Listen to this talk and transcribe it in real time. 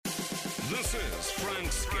This is Frank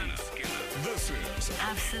Skinner. This is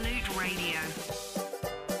Absolute Radio.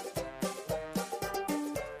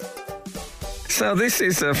 So this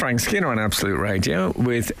is Frank Skinner on Absolute Radio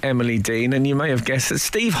with Emily Dean, and you may have guessed that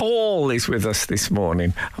Steve Hall is with us this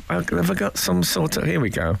morning. Have I got some sort of... Here we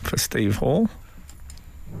go, for Steve Hall.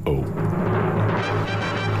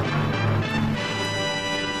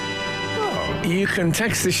 You can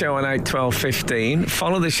text the show on 81215,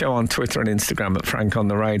 follow the show on Twitter and Instagram at Frank on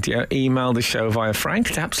the Radio, email the show via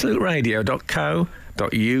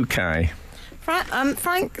frank@absoluteradio.co.uk.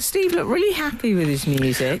 Frank, Steve looked really happy with his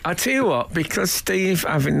music. I tell you what, because Steve,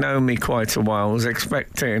 having known me quite a while, was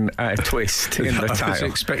expecting a twist in the tale. I was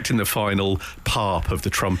expecting the final parp of the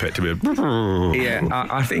trumpet to be... Yeah,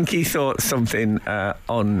 I think he thought something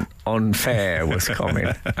unfair was coming,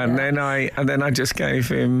 and then I just gave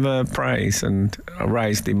him praise and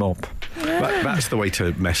raised him up. That's the way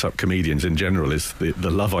to mess up comedians in general, is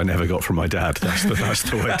the love I never got from my dad. That's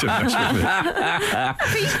the way to mess with me.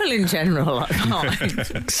 People in general, I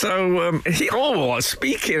find. So,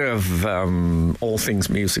 speaking of all things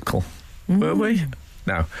musical, were we?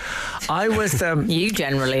 No. I was... you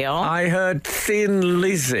generally are. I heard Thin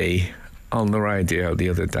Lizzy on the radio the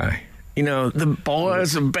other day. You know, the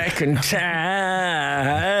boys are back in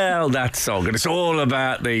town, that song. And it's all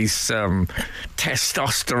about these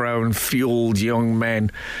testosterone-fueled young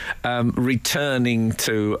men returning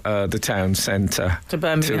to the town centre to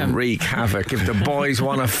Birmingham to wreak havoc. If the boys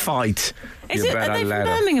want to fight, are they from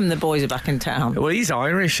Birmingham, the boys are back in town? Well, he's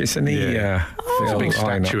Irish, isn't he? Yeah. There's a big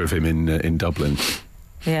statue of him in Dublin.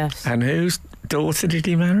 Yes. And whose daughter did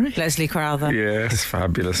he marry? Leslie Crowther. Yes,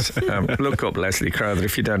 fabulous. Look up Leslie Crowther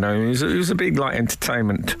if you don't know him. He was a big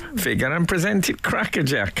entertainment figure and presented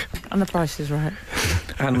Crackerjack. And The Price is Right.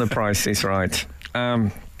 And The Price is Right.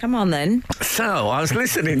 Come on then. So I was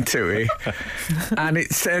listening to it, and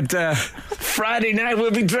it said, Friday night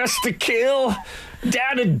we'll be dressed to kill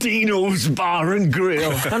down at Dino's Bar and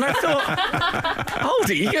Grill. And I thought,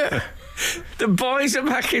 hold it, the boys are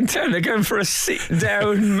back in town. They're going for a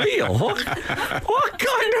sit-down meal. What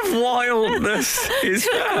kind of wildness is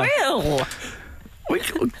that? Grill. We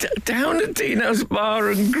go down at Dino's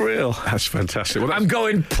Bar and Grill. That's fantastic. Well, I'm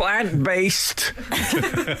going plant-based.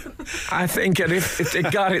 I think, and if they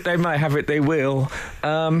got it, they might have it, they will.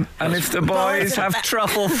 And if the boys have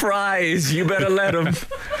truffle fries, you better let them.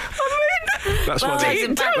 That's why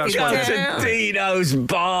Don't go to Dino's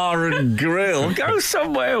Bar and Grill. Go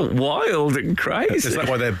somewhere wild and crazy. Is that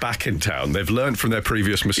why they're back in town? They've learned from their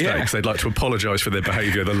previous mistakes. Yeah. They'd like to apologise for their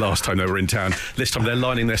behaviour the last time they were in town. This time they're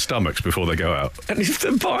lining their stomachs before they go out. And if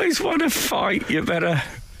the boys want to fight, you better...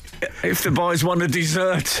 If the boys want a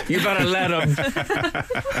dessert, you better let them.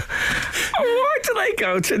 Why do they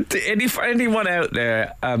go to... And if anyone out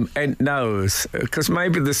there knows, because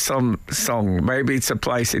maybe there's some song, maybe it's a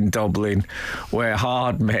place in Dublin where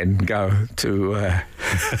hard men go to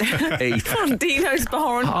eat. From Dino's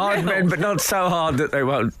Bar and Hard Grill. men, but not so hard that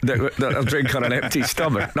they'll drink on an empty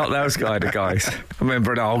stomach. Not those kind of guys. I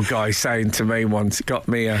remember an old guy saying to me once, he got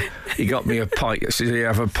me a pint. He said, "Do you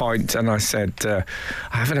have a pint?" And I said, "I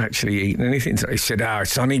haven't actually eaten anything." So he said,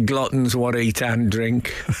 "It's only gluttons what eat and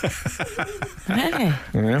drink." Really?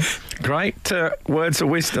 Yeah. Great words of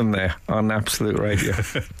wisdom there on Absolute Radio.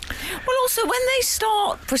 Well, also, when they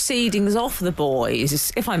start proceedings off the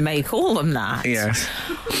boys, if I may call them that, Yes.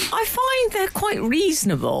 I find they're quite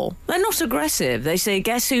reasonable. They're not aggressive. They say,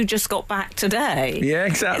 "Guess who just got back today?" Yeah,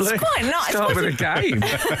 exactly. It's quite nice. Start with a game.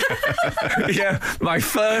 Yeah, my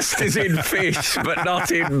first is in fish, but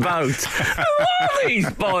not in boat. Who are these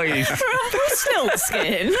boys?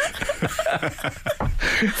 Stiltskin.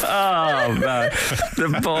 Oh, man. The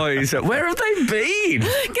boys. Where have they been?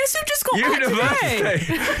 Guess who just got back today?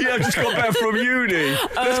 University. Yeah, I've just got back from uni.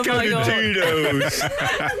 Let's go to Dino's.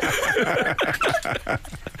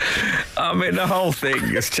 I mean, the whole thing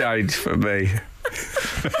has changed for me.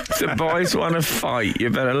 If the boys want to fight, you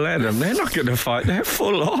better let them. They're not going to fight. They're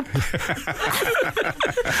full on.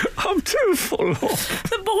 I'm too full on.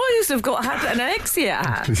 The boys have had anorexia.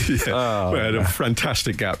 Yeah. We had a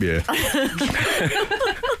fantastic gap year.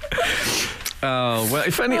 Oh, well,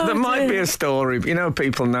 there might be a story. You know,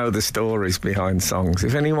 people know the stories behind songs.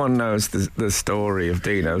 If anyone knows the story of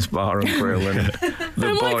Dino's Bar and Grill and the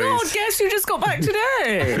boys... Oh, my God, guess who just got back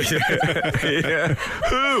today? Yeah.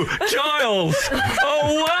 Who? Giles!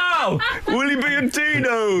 Oh, wow! Will he be at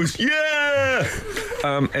Dino's? Yeah!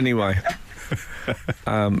 Anyway.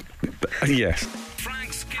 Yes.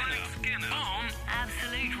 Frank Skinner on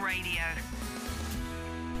Absolute Radio.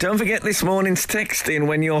 Don't forget this morning's texting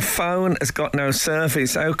when your phone has got no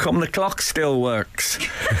service. How come the clock still works?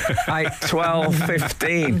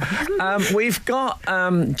 8:12:15. We've got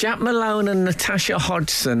Jack Malone and Natasha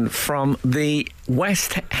Hodgson from the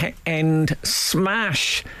West End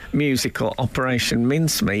smash musical Operation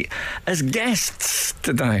Mincemeat as guests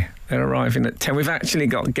today. They're arriving at 10. We've actually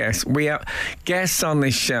got guests. We have guests on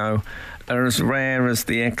this show are as rare as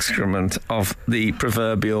the excrement of the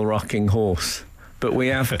proverbial rocking horse. But we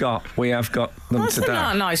have got them That's today.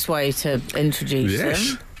 a nice way to introduce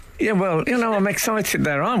them. Yeah, well, I'm excited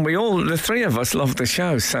they're on. The three of us love the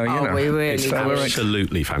show, so, we really so do. we're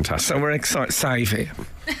Absolutely fantastic. So we're excited. Save it.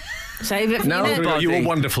 Save it for Nobody- You were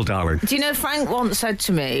wonderful, darling. Do you know, Frank once said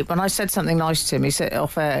to me, when I said something nice to him, he said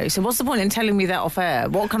off air, he said, what's the point in telling me that off air?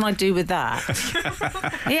 What can I do with that?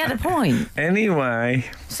 He had a point. Anyway,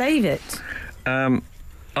 Save it.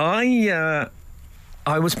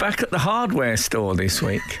 I was back at the hardware store this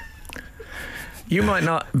week. You might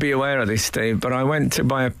not be aware of this, Steve, but I went to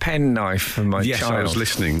buy a penknife for my Yes, child. I was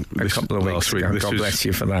listening a couple of weeks ago. God bless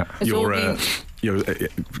you for that. You're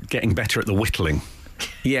getting better at the whittling.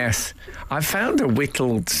 Yes. I found a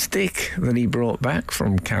whittled stick that he brought back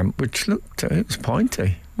from camp, which it was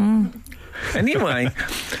pointy. Anyway,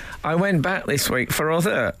 I went back this week for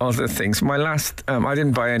other things. My last, I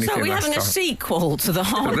didn't buy anything So are we last having time. a sequel to the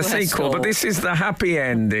hardware The sequel, store? but this is the happy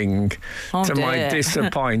ending to my dear.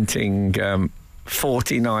 disappointing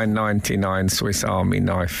 $49.99 Swiss Army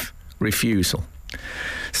knife refusal.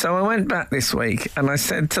 So I went back this week and I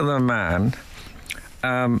said to the man,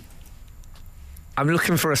 I'm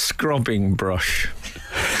looking for a scrubbing brush.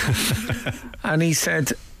 And he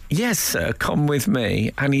said, yes, sir, come with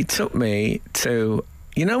me. And he took me to,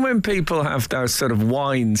 when people have those sort of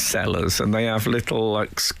wine cellars and they have little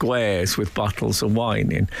squares with bottles of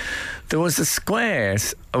wine in. There was a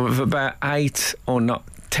squares of about 8 or not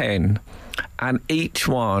 10, and each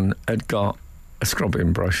one had got a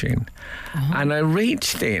scrubbing brush in. And I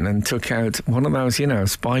reached in and took out one of those,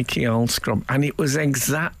 spiky old scrub, and it was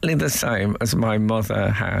exactly the same as my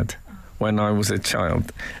mother had when I was a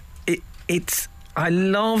child. I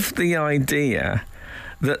love the idea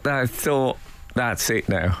that I thought, that's it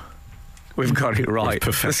now. We've got it right.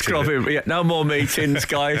 The scrubbing, no more meetings,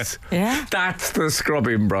 guys. Yeah. That's the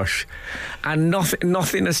scrubbing brush. And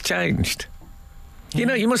nothing has changed.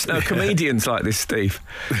 You must know comedians like this, Steve.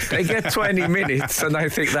 They get 20 minutes and they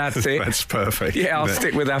think that's it. That's perfect. Yeah, I'll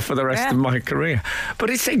stick with that for the rest of my career. But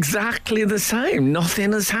it's exactly the same.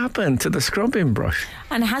 Nothing has happened to the scrubbing brush.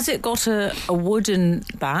 And has it got a wooden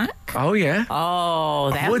back? Oh, yeah.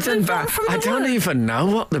 Oh, A wooden back. I don't even know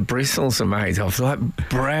what the bristles are made of. Like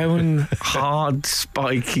brown, hard,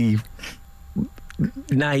 spiky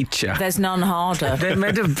nature. There's none harder. They're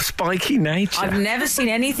made of spiky nature. I've never seen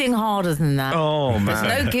anything harder than that. Oh, man.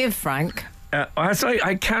 There's no give, Frank.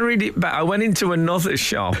 I carried it back. I went into another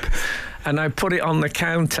shop and I put it on the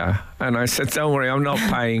counter and I said, don't worry, I'm not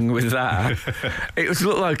paying with that.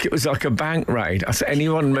 Looked like it was like a bank raid. I said,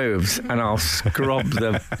 anyone moves and I'll scrub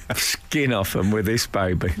the skin off them with this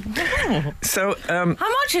baby. So, How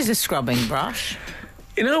much is a scrubbing brush?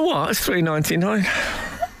 you know what? It's $3.99.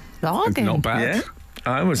 Bargain. Not bad. Yeah,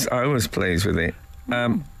 I was pleased with it.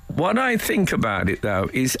 What I think about it, though,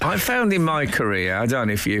 is I found in my career, I don't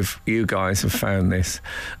know if you guys have found this,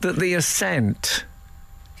 that the ascent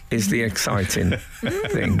is the exciting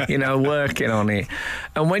thing, working on it.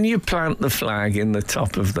 And when you plant the flag in the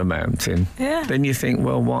top of the mountain, then you think,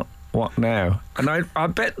 well, what now? And I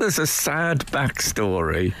bet there's a sad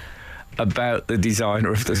backstory about the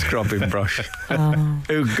designer of the scrubbing brush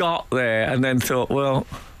who got there and then thought, well,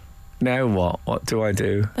 now what? What do I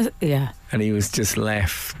do? Yeah. And he was just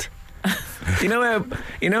left. at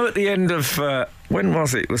the end of when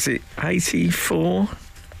was it? Was it 84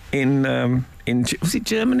 was it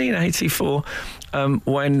Germany in 84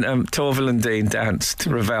 when Torvill and Dean danced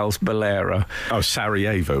Ravel's Bolero? Oh,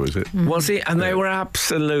 Sarajevo, was it? Was it? And they were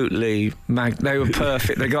absolutely they were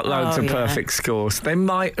perfect. They got loads of perfect scores. They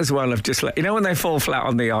might as well have just when they fall flat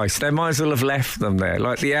on the ice, they might as well have left them there,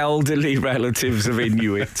 like the elderly relatives of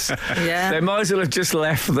Inuits. Yeah. They might as well have just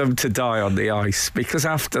left them to die on the ice, because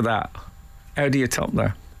after that, how do you top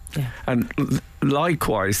that? Yeah. And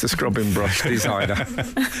likewise, the scrubbing brush designer.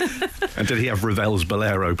 And did he have Ravel's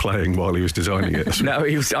Bolero playing while he was designing it? No,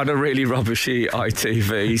 he was on a really rubbishy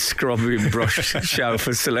ITV scrubbing brush show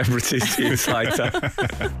for celebrities years later.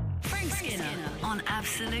 Frank Skinner on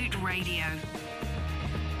Absolute Radio.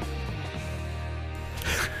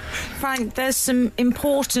 Frank, there's some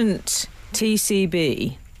important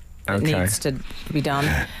TCB that needs to be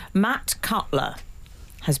done. Matt Cutler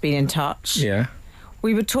has been in touch. Yeah.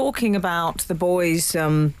 we were talking about the boys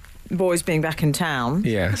being back in town.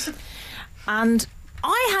 Yes. And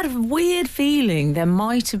I had a weird feeling there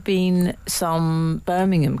might have been some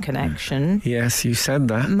Birmingham connection. Yes, you said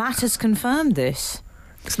that. Matt has confirmed this.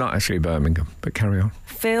 It's not actually Birmingham, but carry on.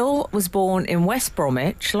 Phil was born in West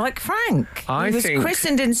Bromwich, like Frank. I he was think-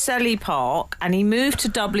 christened in Selly Park and he moved to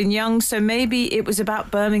Dublin young, so maybe it was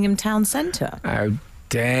about Birmingham town centre. How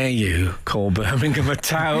dare you call Birmingham a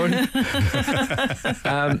town?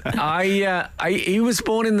 He was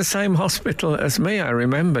born in the same hospital as me, I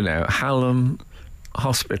remember now. Hallam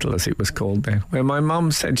Hospital, as it was called then, where my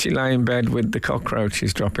mum said she lay in bed with the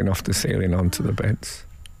cockroaches dropping off the ceiling onto the beds.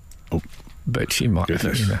 Oh, but she might,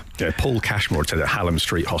 goodness. you know. Yeah, Paul Cashmore said at Hallam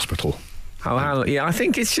Street Hospital. Oh, yeah, I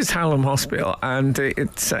think it's just Hallam Hospital, and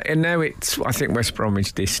now it's I think West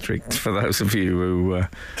Bromwich District. For those of you who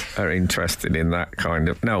are interested in that kind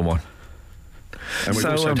of, no one. And we've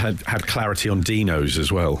also had clarity on Dino's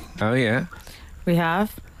as well. Oh yeah, We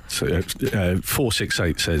have. So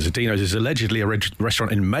 468 says Dino's is allegedly a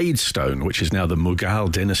restaurant in Maidstone, which is now the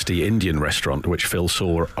Mughal Dynasty Indian restaurant, which Phil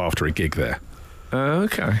saw after a gig there.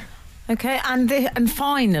 Okay. Okay, and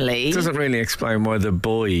finally... It doesn't really explain why the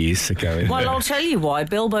boys are going Well, there. I'll tell you why.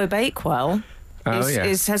 Bilbo Bakewell Oh,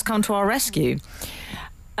 has come to our rescue.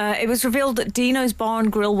 It was revealed that Dino's Bar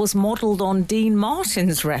and Grill was modelled on Dean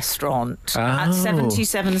Martin's restaurant at Oh.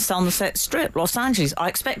 77 Sunset Strip, Los Angeles. I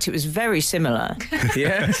expect it was very similar.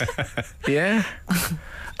 Yes. Yeah.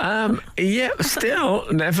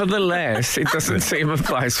 Still, nevertheless, it doesn't seem a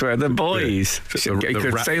place where the boys... Yeah. You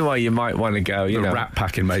could see why you might want to go, you The know. rat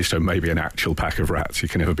pack in Maidstone may be an actual pack of rats. You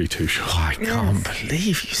can never be too sure. Oh, I can't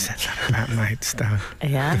believe you said that about Maidstone.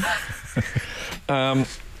 Yeah.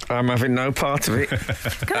 I'm having no part of it.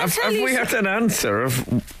 Have we had an answer of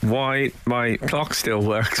why my clock still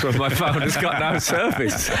works when my phone has got no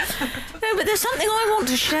service? No, but there's something I want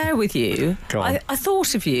to share with you. Go on. I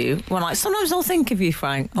thought of you when sometimes I'll think of you,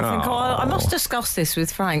 Frank. I think, I must discuss this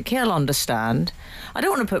with Frank. He'll understand. I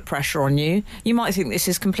don't want to put pressure on you. You might think this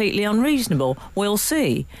is completely unreasonable. We'll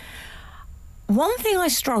see. One thing I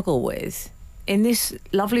struggle with in this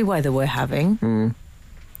lovely weather we're having...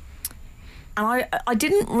 And I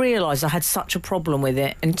didn't realise I had such a problem with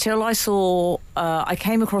it until I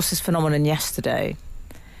came across this phenomenon yesterday.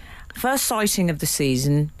 First sighting of the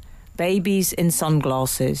season, babies in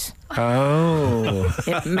sunglasses. Oh.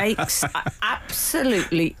 It makes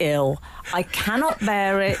absolutely ill. I cannot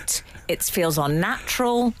bear it. It feels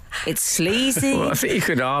unnatural. It's sleazy. Well, I think you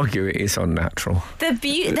could argue it is unnatural.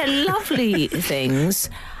 They're lovely things.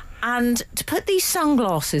 And to put these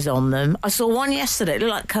sunglasses on them, I saw one yesterday, it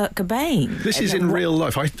looked like Kurt Cobain. This is in real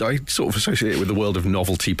life. I sort of associate it with the world of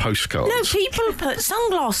novelty postcards. No, people put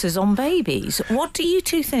sunglasses on babies. What do you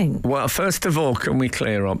two think? Well, first of all, can we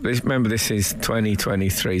clear up this? Remember, this is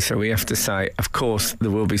 2023, so we have to say, of course,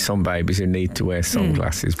 there will be some babies who need to wear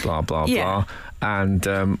sunglasses, blah, blah, Yeah. blah.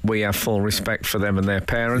 And we have full respect for them and their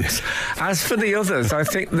parents. As for the others, I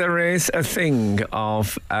think there is a thing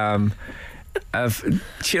of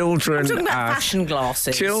children I'm talking about as fashion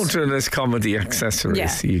glasses. children as comedy accessories.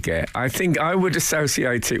 Yeah. You get. I think I would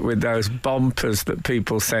associate it with those bumpers that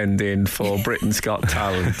people send in for Britain's Got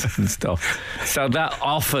Talent and stuff. So that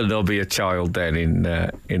often there'll be a child then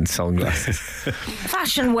in sunglasses.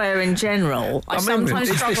 Fashion wear in general. I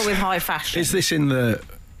sometimes struggle with high fashion. Is this in the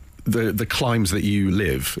climes that you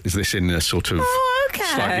live? Is this in a sort of okay.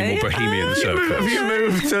 slightly more bohemian circle? Have you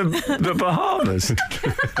moved to the Bahamas?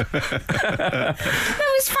 No,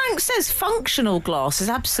 as Frank says, functional glasses,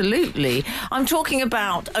 absolutely. I'm talking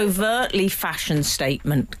about overtly fashion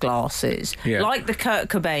statement glasses, Yeah. like the Kurt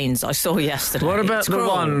Cobains I saw yesterday. What about It's the cruel.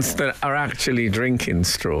 ones that are actually drinking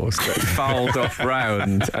straws that fold up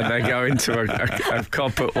round and they go into a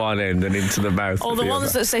cup at one end and into the mouth? Or at the the ones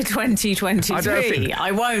other? that say 2023. I don't think-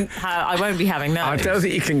 I won't be having those. I don't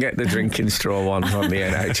think you can get the drinking straw ones on the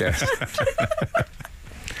NHS.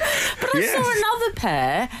 But I saw another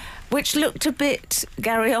pair which looked a bit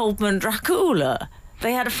Gary Oldman Dracula.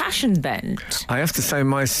 They had a fashion bent. I have to say,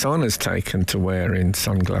 my son has taken to wearing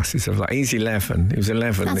sunglasses. He's 11. He was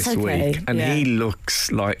 11 That's this okay, week, and yeah. he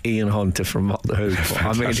looks like Ian Hunter from What the Who.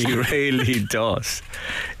 I mean, he really does.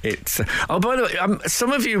 It's. Oh, by the way,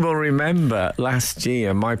 some of you will remember last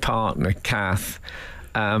year, my partner Kath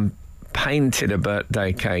painted a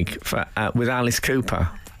birthday cake with Alice Cooper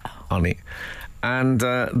on it. And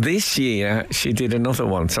this year she did another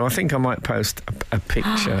one. So I think I might post a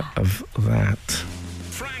picture of that.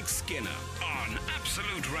 Frank Skinner on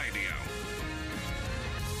Absolute Radio.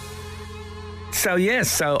 So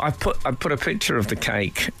yes, I put a picture of the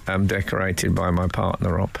cake decorated by my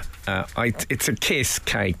partner up. It's a kiss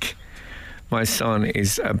cake My son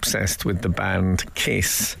is obsessed with the band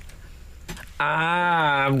Kiss.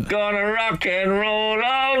 I'm gonna rock and roll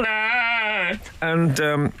all night.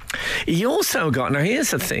 And he also got, now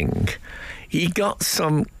here's the thing, he got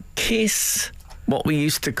some Kiss, what we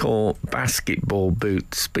used to call basketball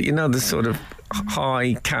boots, but you know, the sort of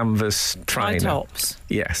high canvas trainer. High tops.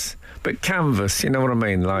 Yes, but canvas, you know what I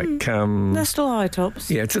mean? Like, They're still high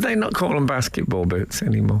tops. yeah, do they not call them basketball boots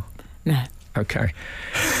anymore? No. Okay.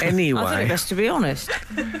 Anyway. I think best to be honest.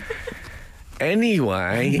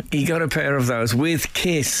 Anyway, he got a pair of those with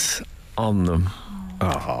Kiss on them.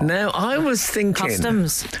 Oh. Now, I was thinking...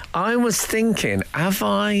 Customs. I was thinking, have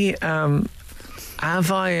I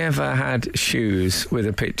ever had shoes with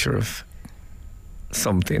a picture of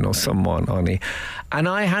something or someone on it? And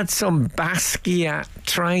I had some Basquiat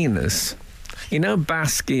trainers. You know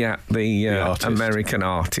Basquiat, the artist. American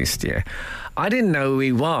artist, yeah. I didn't know who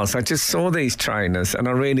he was. I just saw these trainers and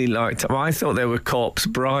I really liked them. I thought they were Corpse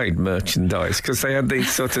Bride merchandise because they had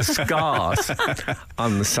these sort of scars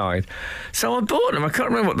on the side. So I bought them. I can't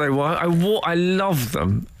remember what they were. I loved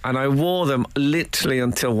them and I wore them literally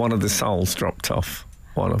until one of the soles dropped off.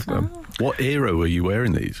 One of them. What era were you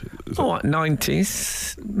wearing these?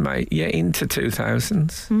 90s, mate. Yeah, into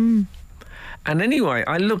 2000s. And anyway,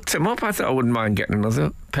 I looked them up. I thought I wouldn't mind getting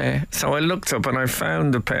another pair. So I looked up and I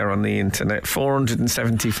found a pair on the internet,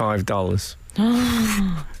 $475.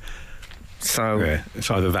 So Yeah, it's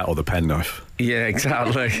either that or the penknife. yeah,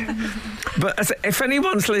 exactly. But if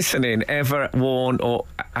anyone's listening ever worn or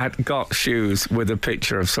had got shoes with a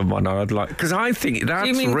picture of someone, I'd like, because I think that's Do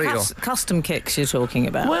you mean real. custom kicks you're talking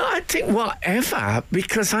about? Well, I think whatever,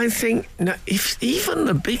 because I think if even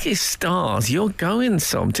the biggest stars, you're going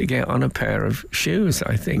some to get on a pair of shoes,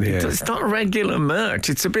 I think. Yeah. It's not regular merch.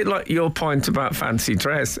 It's a bit like your point about fancy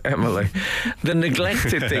dress, Emily. The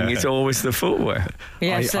neglected thing is always the footwear.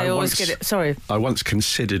 yes, I they always once- get it. Sorry. I once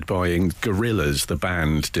considered buying Gorillaz, the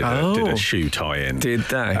band, did a shoe tie-in. Did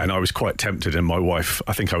they? And I was quite tempted, and my wife,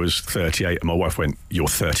 I think I was 38, and my wife went, "You're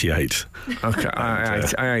 38." Okay, I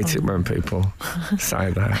hate it when people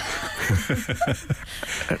say that.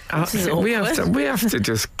 is we have awkward. to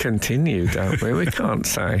just continue, don't we? We can't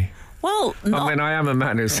say. Well, I mean, I am a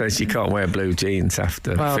man who says you can't wear blue jeans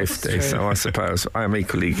after Well, that's 50, true. so I suppose I am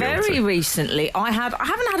equally guilty. very recently, I haven't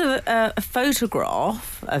had a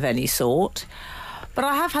photograph of any sort, but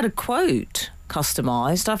I have had a quote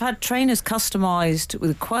customised. I've had trainers customised with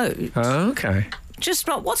a quote. Oh, okay. Just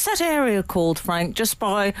by, what's that area called, Frank? Just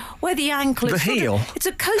by where the ankle The is. sort of- heel? It's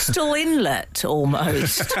a coastal inlet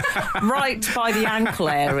almost, right by the ankle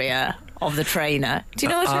area of the trainer. Do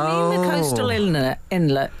you know what I mean? The coastal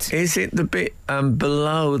inlet. Is it the bit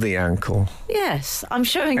below the ankle? Yes, I'm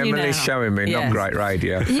showing you now. Emily's showing me, not Yes. great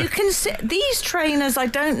radio. You can see these trainers. I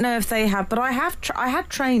don't know if they have, but I have. I had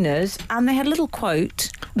trainers, and they had a little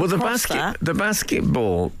quote. Well, the across that.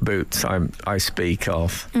 basketball boots I speak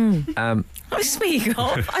of. I speak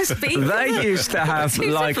of. I speak. of They them. used to have Tooth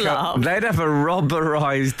like of love. they'd have a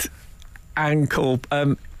rubberized ankle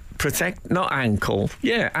ankle.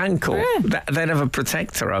 Yeah. They'd have a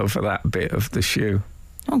protector over that bit of the shoe.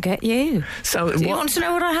 I'll get you. So Do you want to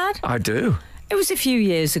know what I had? I do. It was a few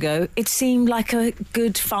years ago. It seemed like a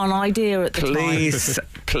good, fun idea at the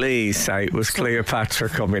Please say it was Cleopatra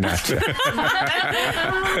coming at you.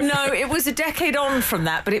 time. No, it was a decade on from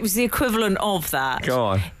that, but it was the equivalent of that. Go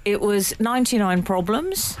on. It was 99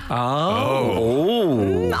 Problems.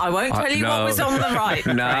 Oh. I won't tell you no. what was on the right.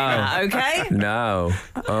 No. trainer, okay? No.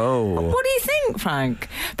 Oh. What do you think, Frank?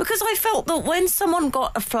 Because I felt that when someone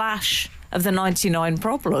got a flash of the 99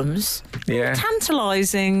 Problems, they were Yeah.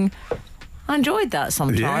 tantalising. I enjoyed that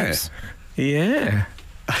sometimes. Yeah.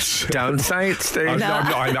 Don't say it, Steve. I'm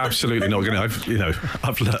absolutely not going to.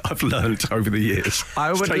 I've learned over the years.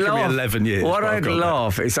 I would it's taken me 11 years. What but I've I'd got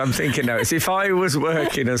love is, I'm thinking now, is if I was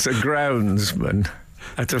working as a groundsman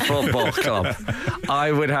at a football club,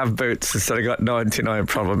 I would have boots instead of got 99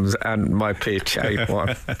 Problems and my pitch ain't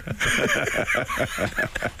one.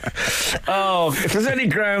 Oh, if there's any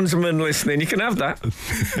groundsmen listening, you can have that.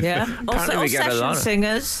 Yeah. Apparently Also, we get a session lot of-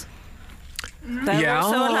 singers. They're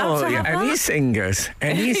also allowed to have any that. singers,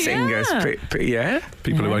 Yeah. yeah,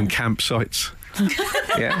 people who own campsites.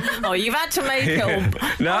 yeah. Oh, you've had to make it all.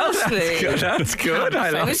 No, honestly. that's good. That's good. I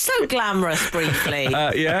It like. was so glamorous briefly.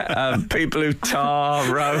 People who tar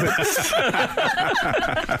roads.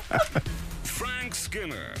 Frank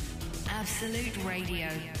Skinner. Absolute Radio.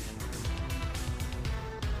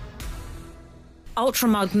 Ultra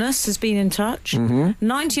Magnus has been in touch. Mm-hmm.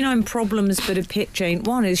 99 Problems, but a pitch ain't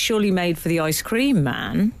one is surely made for the ice cream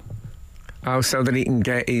man. Oh, so that he can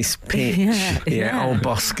get his pitch. Yeah. Oh,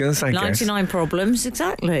 buskers, I guess. 99 problems,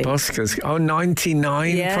 exactly. Buskers. Oh,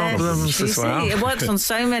 99 problems You as see, well. it works on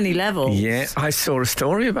so many levels. Yeah, I saw a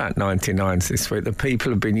story about 99s this week. The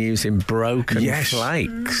people have been using broken Yes.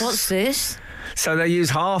 flakes. What's this? So they use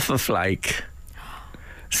half a flake.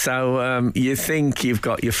 So you think you've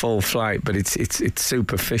got your full flake, but it's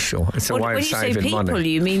superficial. It's a way When of you say saving people, money.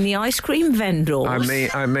 you mean the ice cream vendors?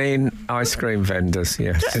 I mean ice cream vendors.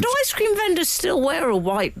 Yes. Do ice cream vendors still wear a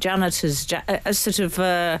white janitor's a sort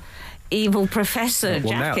of evil professor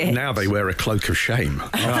Well, jacket? now they wear a cloak of shame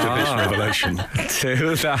after this revelation.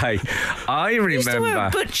 Do they? I They used to wear a remember.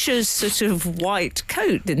 butcher's sort of white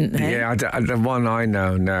coat, didn't they? Yeah, the one I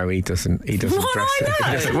know. No, he doesn't. He doesn't One dress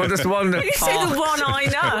I it. know? Well, there's one that You say the one I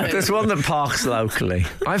know. There's one that parks locally.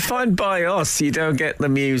 I find by us, you don't get the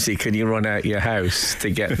music and you run out your house to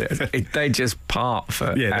get there. They just park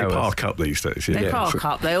for Yeah, hours. they park up these days. They Yeah. park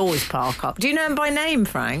up. They always park up. Do you know him by name,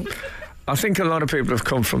 Frank? I think a lot of people have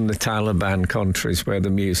come from the Taliban countries where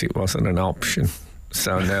the music wasn't an option.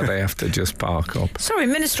 So now they have to just park up. Sorry,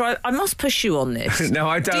 Minister, I must push you on this. No,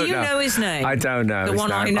 I don't know. Do you know his name? I don't know The his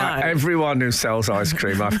one I name. know. Everyone who sells ice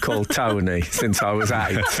cream I've called Tony since I was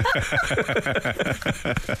 8.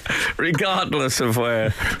 Regardless of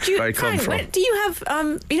where they come Frank, from. do you have,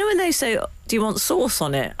 you know when they say, do you want sauce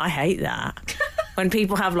on it? I hate that. When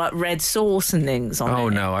people have like red sauce and things on it. Oh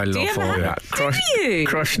no, I Do you love ever all have- that. Do you?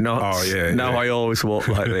 Crushed nuts. Oh, yeah, No, yeah. I always walk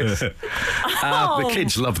like this. The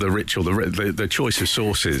kids love the ritual, the choice of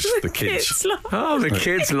sauces. The kids. Oh, the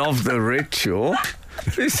kids love the ritual.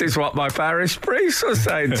 This is what my parish priest was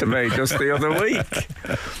saying to me just the other week.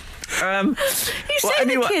 You say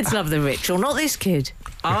the kids love the ritual, not this kid.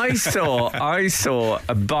 I saw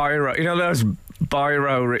a biro. You know those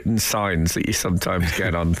biro written signs that you sometimes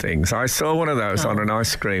get on things. I saw one of those on an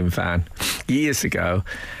ice cream van years ago,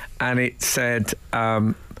 and it said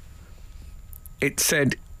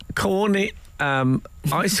cornet,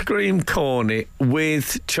 ice cream cornet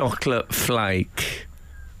with chocolate flake,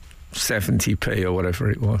 70p or whatever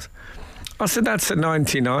it was. I said, that's a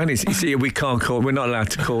 99. You see, we're not allowed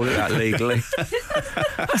to call it that legally.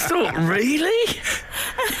 I thought, really?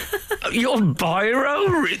 Your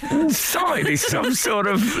biro written sign is some sort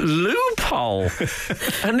of loophole.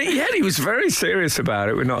 And yet he was very serious about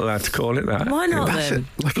it. We're not allowed to call it that. Why not then?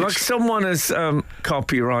 Like someone has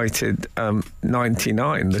copyrighted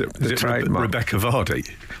 99, the Is it trademark. Rebecca Vardy?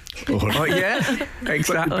 Oh, yeah,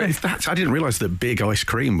 exactly. I didn't realise that big ice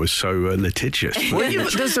cream was so litigious. Well,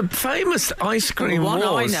 there's a famous ice cream One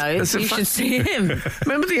wars. I know. There's a You should see him.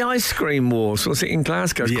 Remember the ice cream wars? Was it in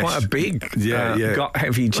Glasgow? It's Yes. quite a big, Yeah. got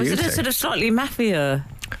heavy Was duty. it a sort of slightly mafia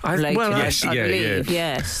related? well, yes, I yeah, believe,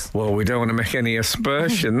 yeah. yes. Well, we don't want to make any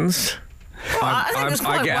aspersions. I think it's I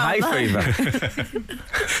quite get well hay known. fever.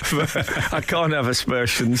 I can't have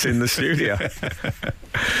aspersions in the studio.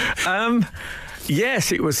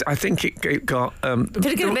 Yes, it was. I think it got. Did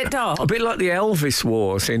it get a bit dark? A bit like the Elvis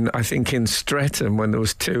wars in Streatham, when there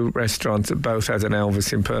was 2 restaurants that both had an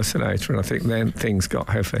Elvis impersonator, and I think then things got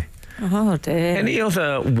heavy. Oh dear. Any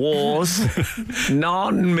other wars,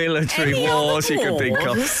 non-military Any wars other you can think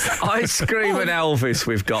wars? of? Ice cream and Elvis.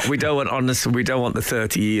 We've got. We don't want the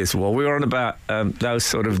 30 Years' War. We were on about those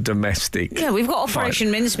sort of domestic. Yeah, we've got Operation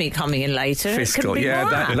Mincemeat coming in later. It Fiscal. could be Yeah,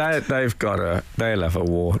 that. they'll have a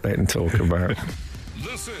war they can talk about.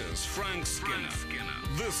 This is Frank Skinner.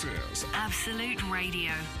 This is Absolute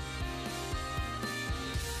Radio.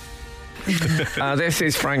 This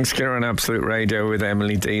is Frank Skinner on Absolute Radio with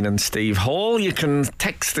Emily Dean and Steve Hall. You can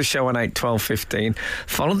text the show on 81215.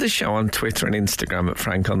 Follow the show on Twitter and Instagram at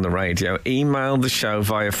Frank on the Radio. Email the show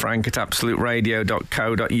via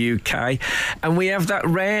frank@absoluteradio.co.uk. And we have that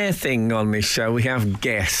rare thing on this show. We have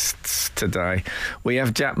guests today. We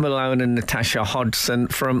have Jack Malone and Natasha Hodgson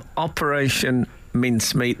from Operation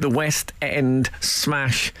Mincemeat, the West End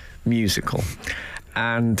smash musical.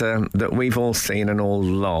 And that we've all seen and all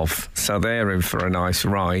love. So they're in for a nice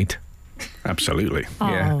ride. Absolutely.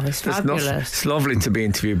 Yeah. It's fabulous. It's lovely to be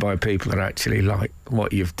interviewed by people that actually like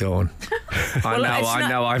what you've done. I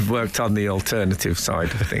know. I've worked on the alternative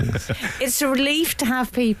side of things. It's a relief to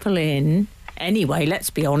have people in. Anyway, let's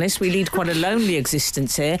be honest, we lead quite a lonely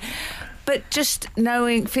existence here. But just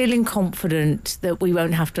feeling confident that we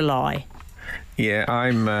won't have to lie. Yeah,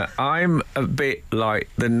 I'm a bit like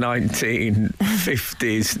the 1950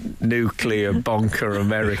 50s nuclear bonker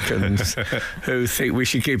Americans who think we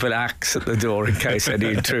should keep an axe at the door in case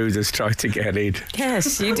any intruders try to get in.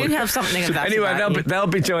 Yes, you do have something of that. Anyway, about they'll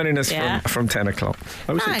be joining us from 10 o'clock.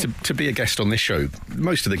 I was Right. to be a guest on this show.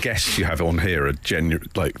 Most of the guests you have on here are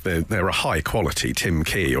they're a high quality. Tim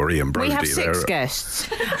Key or Ian Brody. We have 6 guests,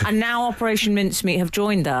 and now Operation Mincemeat have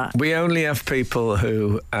joined that. We only have people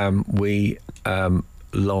who we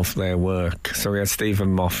love their work. So we had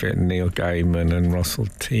Stephen Moffat and Neil Gaiman and Russell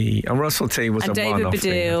T. And Russell T was And a David one-off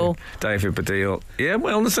Baddiel. thing. David Baddiel. Yeah,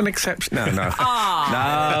 well, there's an exception. No. No.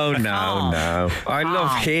 I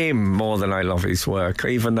love him more than I love his work,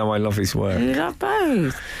 even though I love his work. We love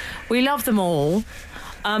both. We love them all.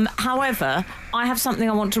 However, I have something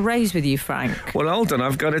I want to raise with you, Frank. Well, hold on.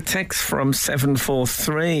 I've got a text from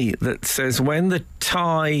 743 that says when the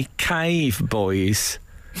Thai cave boys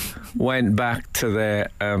went back to their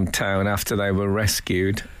town after they were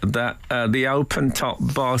rescued, that the open-top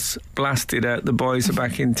boss blasted out the boys are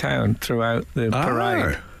back in town throughout the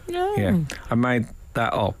parade. No. Yeah, I made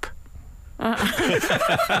that up.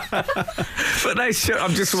 But they should.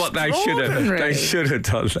 I'm just what they should have. They should have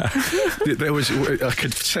done that. I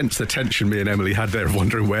could sense the tension me and Emily had there,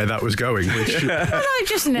 wondering where that was going. Which, Well, I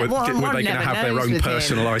just were they going to have their own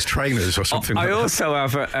personalised trainers or something? I like also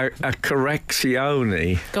have a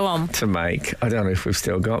correczione Go on. to make. I don't know if we've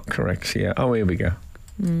still got correczione. Oh, here we go.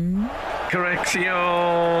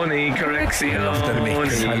 Correczione. I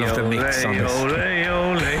love the mix on this.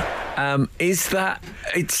 Ole. Is that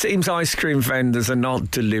it seems ice cream vendors are not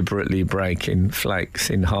deliberately breaking flakes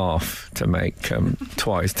in half to make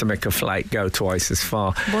to make a flake go twice as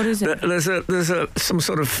far. What is it? There's some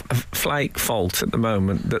sort of flake fault at the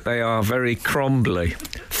moment that they are very crumbly.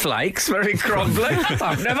 Flakes very crumbly.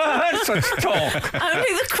 I've never heard such talk.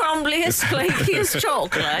 Only the crumbliest, flakiest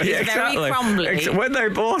chocolate is very crumbly. When they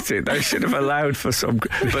bought it, they should have allowed for some.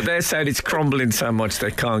 But they're saying it's crumbling so much they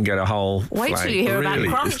can't get a whole Wait flake. till you hear Really?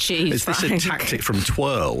 about crunchies. Is this a Frank. tactic from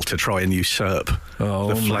Twirl to try and usurp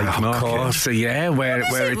the flake of market? course, yeah, where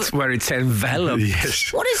it's enveloped.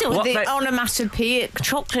 Yes. What is it with What the they- onomatopoeic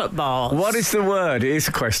chocolate bars? What is the word? Here's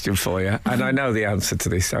a question for you, and I know the answer to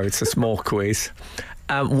this, so it's a small quiz.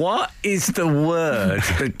 What is the word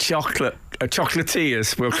that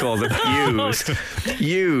chocolatiers, we'll call them,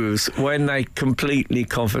 use when they completely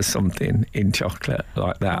cover something in chocolate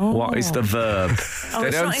like that? What is the verb? Oh, They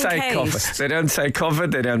it's don't not say cover. encased. They don't say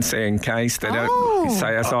covered. They don't say encased. They don't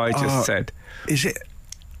say as I just said. Is it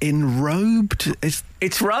enrobed?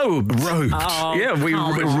 It's robed. Robed. Yeah, we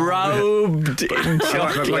robed in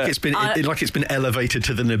chocolate. Like it's been elevated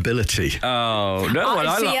to the nobility. Oh no! Well,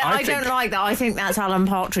 I don't like that. I think that's Alan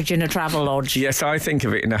Partridge in a travel lodge. Yes, I think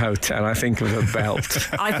of it in a hotel. I think of a belt.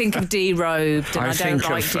 I think of derobed, and I, don't think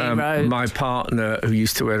like of derobed. my partner who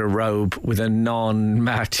used to wear a robe with a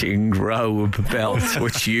non-matching robe belt,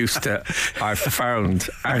 which I found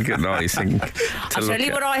agonising. I tell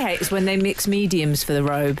you what I hate is when they mix mediums for the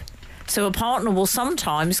robe. So a partner will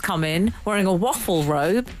sometimes come in wearing a waffle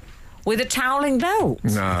robe with a toweling belt.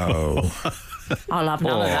 No. I'll have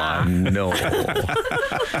none of that. No.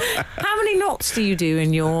 How many knots do you do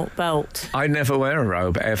in your belt? I never wear a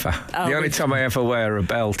robe, ever. Oh, the only time I ever wear a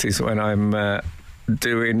belt is when I'm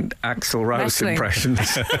doing Axl Rose Wrestling.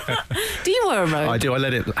 impressions. Do you wear a robe? I do. I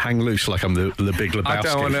let it hang loose like I'm the Big Lebowski.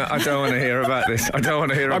 I don't want to hear about this. I don't want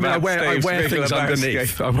to hear I about wear Steve's Big things Lebowski.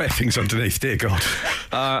 underneath. I wear things underneath. Dear God.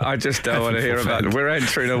 I just don't want to hear about it. We're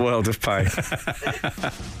entering a world of pain.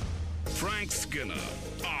 Frank Skinner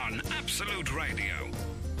on Absolute Radio.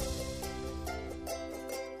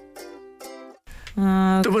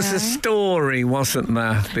 There was a story, wasn't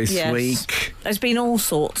there, this Yes. week? There's been all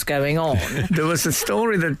sorts going on. There was a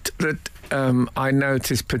story that I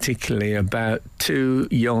noticed particularly about 2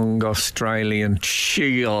 young Australian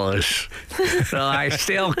Sheilas. I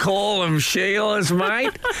still call them Sheilas,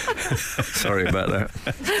 mate. Sorry about that.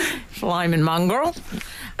 Flyman mongrel.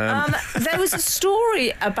 There was a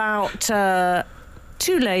story about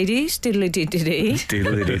 2 ladies, diddly-diddy.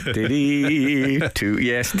 Diddly-diddy. 2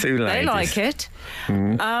 ladies. They like it.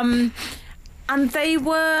 And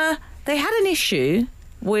they had an issue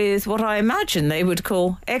with what I imagine they would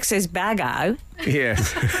call excess bago.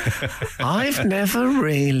 Yes. I've never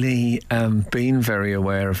really been very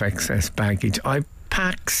aware of excess baggage. I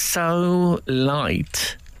pack so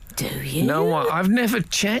light. Do you? No one. I've never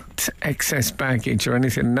checked excess baggage or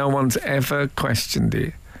anything. No one's ever questioned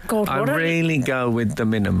it. God, I really go with the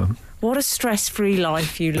minimum. What a stress-free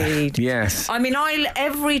life you lead. Yes. I mean,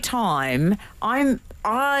 every time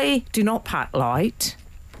I do not pack light.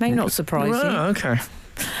 May not surprise you. Oh, okay.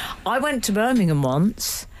 I went to Birmingham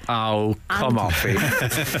once. Oh, come off it.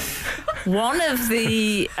 One of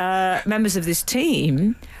the members of this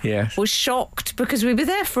team was shocked because we were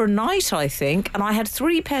there for a night, I think, and I had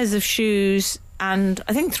 3 pairs of shoes and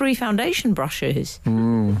I think 3 foundation brushes.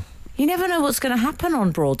 You never know what's going to happen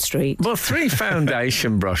on Broad Street. Well, 3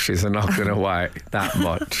 foundation brushes are not going to weigh that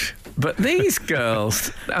much. But these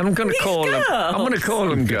girls, I'm going to call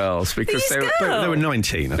them girls because they were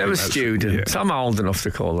 19. They were students. I'm old enough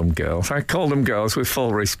to call them girls. I call them girls with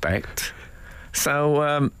full respect.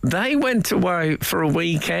 So they went away for a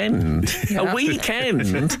weekend,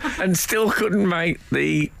 and still couldn't make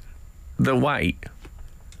the weight.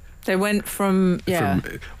 They went from. Well,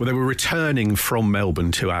 they were returning from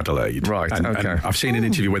Melbourne to Adelaide. Right, and I've seen an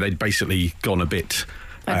interview where they'd basically gone a bit...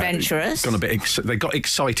 adventurous. They got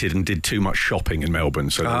excited and did too much shopping in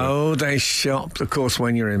Melbourne. So they shopped, of course,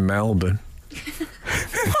 when you're in Melbourne.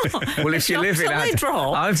 Well, if you live in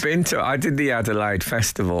Adelaide, I did the Adelaide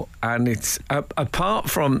Festival, and it's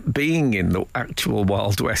apart from being in the actual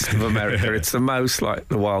Wild West of America, it's the most like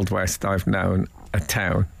the Wild West I've known a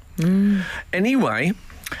town. Anyway,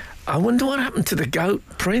 I wonder what happened to the Goat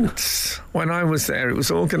Prince when I was there. It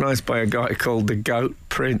was organised by a guy called the Goat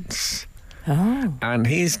Prince. Oh. And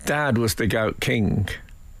his dad was the Goat King.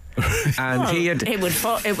 And it would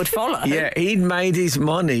follow. Yeah, he'd made his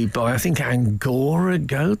money by, I think, Angora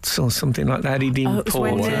goats or something like that. He'd import. It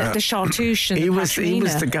was when the Chartouche and he was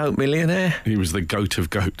the goat millionaire. He was the goat of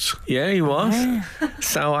goats. Yeah, he was.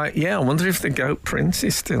 So, I wonder if the Goat Prince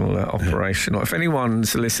is still operational. If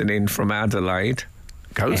anyone's listening from Adelaide,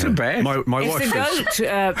 go to bed. My wife if the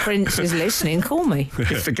Goat Prince is listening, call me.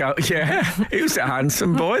 If the goat, he was a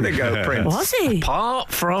handsome boy, the Goat Prince. Was he?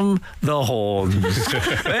 Apart from the horns.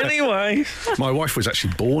 Anyway, my wife was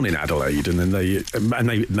actually born in Adelaide, and then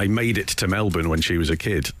they made it to Melbourne when she was a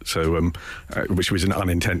kid. So, which was an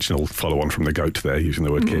unintentional follow-on from the goat there, using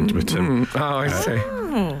the word kid. But I see.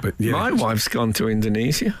 But yeah, my wife's gone to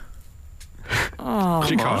Indonesia. Oh,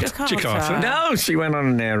 Jakarta. No, she went on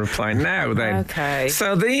an aeroplane. Now then. Okay.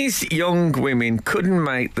 So these young women couldn't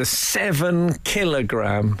make the 7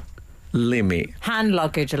 kilogram limit. Hand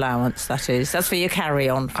luggage allowance, that is. That's for your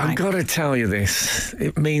carry-on, Frank. I've got to tell you this.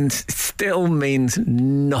 It still means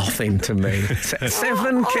nothing to me.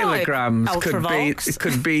 7 kilograms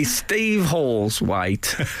could be Steve Hall's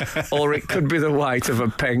weight, or it could be the weight of a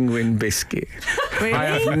penguin biscuit. Really?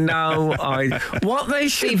 I have no idea. What they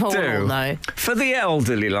should do for the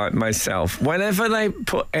elderly like myself, whenever they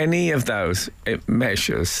put any of those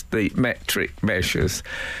measures, the metric measures,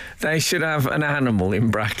 they should have an animal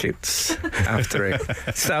in brackets after it.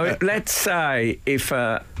 So let's say if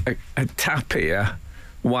a tapir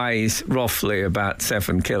weighs roughly about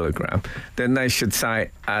 7 kilogram, then they should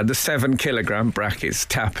say the 7 kilogram brackets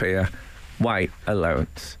tapir weight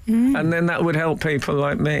allowance, and then that would help people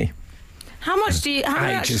like me. How much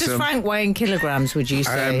does Frank weigh in kilograms, would you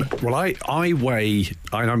say? Well, I weigh.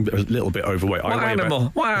 I'm a little bit overweight.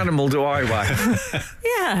 What animal do I weigh?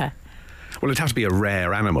 Yeah. Well, it'd have to be a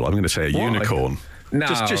rare animal. I'm going to say a unicorn. No.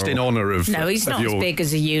 Just in honour of... No, he's not as big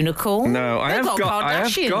as a unicorn. No, I have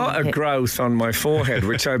got a growth on my forehead,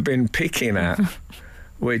 which I've been picking at,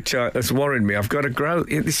 which has worried me. I've got a growth.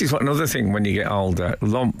 This is another thing when you get older.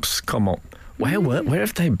 Lumps come up. Where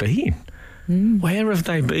have they been? Where have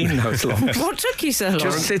they been, those lumps? What took you so long?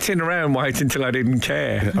 Just sitting around waiting till I didn't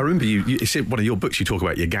care. I remember it's in one of your books you talk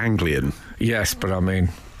about your ganglion. Yes, but I mean...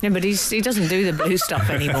 Yeah, but he doesn't do the blue stuff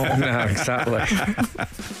anymore. No, exactly.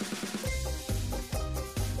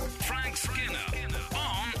 Frank Skinner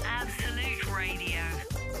on Absolute Radio.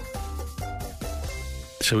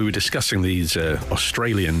 So we were discussing these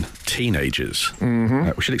Australian teenagers.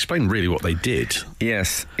 We should explain really what they did.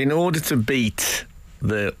 Yes. In order to beat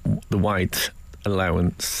the weight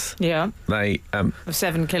allowance. Yeah. They... of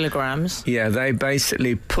 7 kilograms. Yeah, they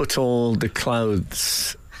basically put all the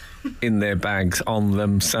clothes in their bags on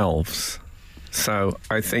themselves. So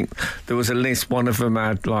I think there was a list. One of them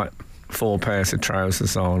had like 4 pairs of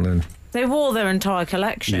trousers on, and they wore their entire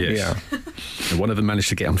collection. Yes. Yeah. And one of them managed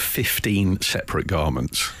to get on 15 separate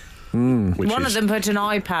garments. One of them put an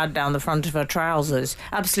iPad down the front of her trousers.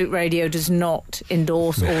 Absolute Radio does not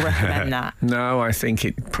endorse or recommend that. No, I think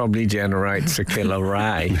it probably generates a killer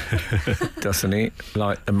ray, doesn't it?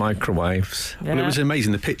 Like the microwaves. Yeah. Well, it was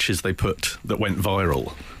amazing, the pictures they put that went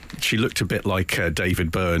viral. She looked a bit like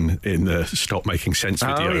David Byrne in the Stop Making Sense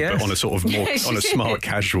video, yes. but on a sort of more, on a smart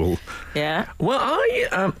casual. Yeah. Well,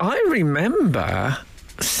 I remember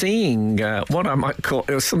seeing what I might call,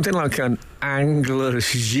 it was something like an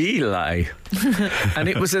angler's gilet. And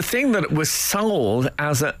it was a thing that was sold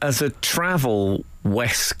as a travel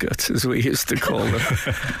waistcoat, as we used to call them.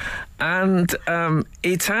 And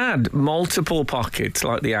it had multiple pockets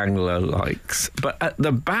like the angler likes, but at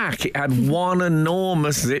the back it had one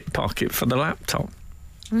enormous zip pocket for the laptop.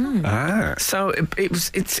 So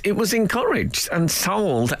it was encouraged and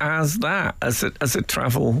sold as that, as a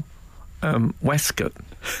travel waistcoat.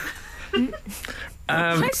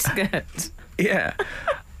 Waistcoat. Yeah.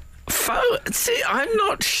 See, I'm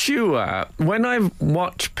not sure. When I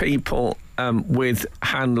watch people with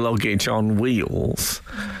hand luggage on wheels,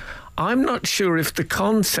 I'm not sure if the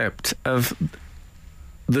concept of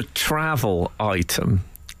the travel item,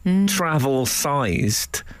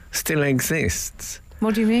 travel-sized, still exists.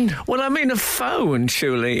 What do you mean? Well, I mean, a phone,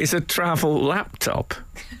 surely, is a travel laptop.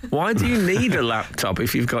 Why do you need a laptop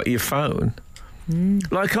if you've got your phone?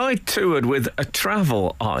 Like, I toured with a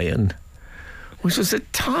travel iron, which was a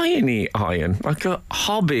tiny iron, like a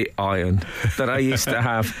hobby iron that I used to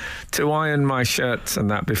have to iron my shirts and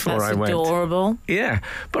that before I went. That's adorable. Yeah,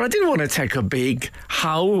 but I didn't want to take a big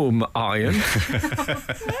home iron.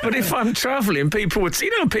 But if I'm travelling, people would see,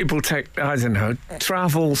 people take, I don't know,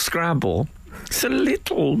 travel Scrabble. It's a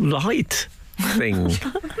little light thing.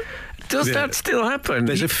 Does that still happen?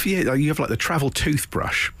 There's a few. You have like the travel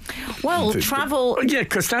toothbrush. Well, travel. Yeah,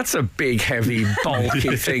 because that's a big, heavy,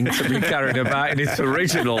 bulky thing to be carried about in its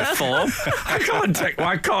original form.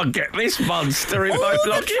 I can't get this monster in my All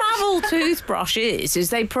luggage. the travel toothbrush is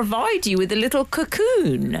they provide you with a little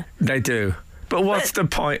cocoon. They do. But what's the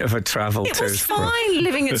point of a travel It was toothbrush? fine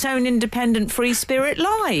living its own independent, free spirit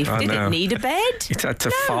life. I Did know. it need a bed? It had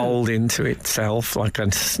to fold into itself like a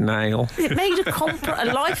snail. It made a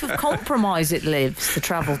life of compromise. It lives, the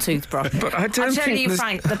travel toothbrush. But I don't tell think you, there's-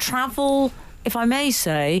 Frank, the travel, if I may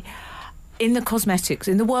say, in the cosmetics,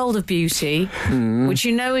 in the world of beauty, which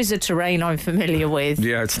you know is a terrain I'm familiar with.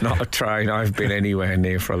 Yeah, it's not a train I've been anywhere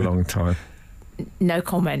near for a long time. No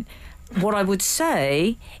comment. What I would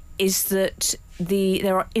say is that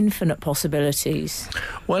there are infinite possibilities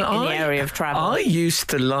in the area of travel. I used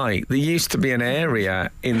to there used to be an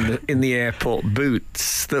area in the airport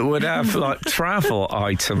boots that would have like travel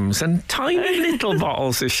items and tiny little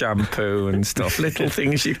bottles of shampoo and stuff, little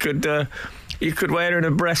things you could wear in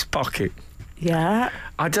a breast pocket. Yeah.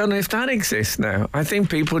 I don't know if that exists now. I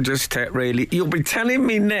think people just take really... You'll be telling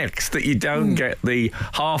me next that you don't get the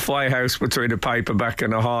halfway house between a paperback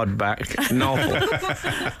and a hardback novel.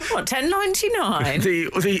 What,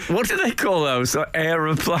 $10.99? What do they call those?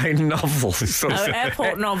 Aeroplane novels.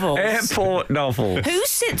 Airport novels. Airport novels. Who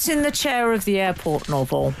sits in the chair of the airport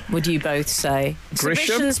novel, would you both say?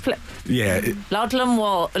 Grisham? Yeah.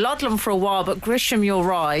 Ludlam for a while, but Grisham, you're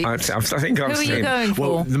right. I think I've Who are seen... you going for?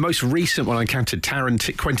 Well, the most recent one I encountered,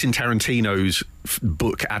 Quentin Tarantino's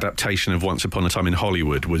book adaptation of Once Upon a Time in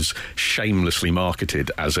Hollywood was shamelessly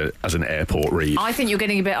marketed as an airport read. I think you're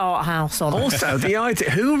getting a bit art house on it. Also, the idea...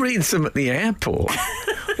 Who reads them at the airport?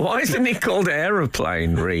 Why isn't it called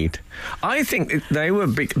aeroplane read? I think they were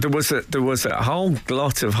big. There was a whole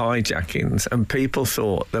lot of hijackings, and people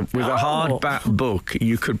thought that with a hardback book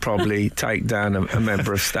you could probably take down a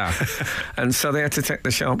member of staff, and so they had to take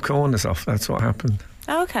the sharp corners off. That's what happened.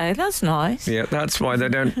 Okay, that's nice. Yeah, that's why they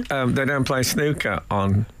don't play snooker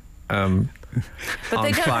on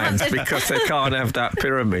planes, because they can't have that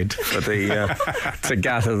pyramid for to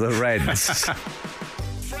gather the reds.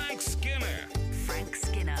 Frank Skinner. Frank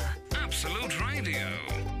Skinner. Absolute Radio.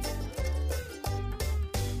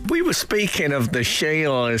 We were speaking of the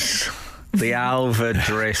Sheilas, the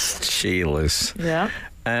over-dressed Sheilas. Yeah.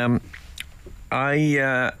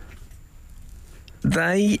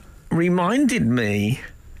 They reminded me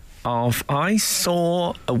of, I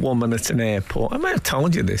saw a woman at an airport. I may have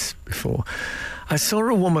told you this before. I saw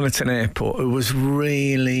a woman at an airport who was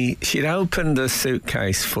she'd opened a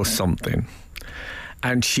suitcase for something,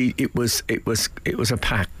 and it was a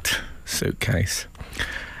packed suitcase,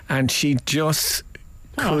 and she just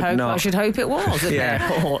I should hope it was at the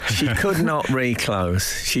airport. She could not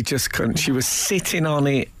reclose. She just couldn't. She was sitting on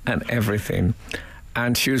it and everything,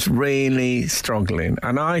 and she was really struggling.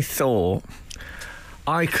 And I thought,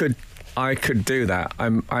 I could do that.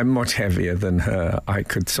 I'm much heavier than her. I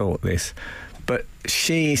could sort this, but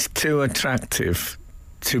she's too attractive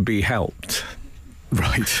to be helped.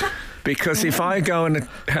 Right. Because if I go and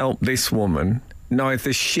help this woman,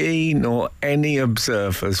 neither she nor any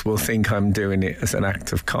observers will think I'm doing it as an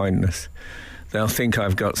act of kindness. They'll think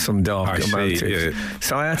I've got some darker motives. Yeah.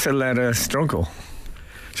 So I had to let her struggle.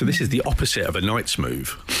 So this is the opposite of a knight's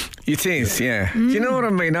move. It is, yeah. Do you know what I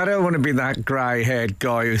mean? I don't want to be that grey-haired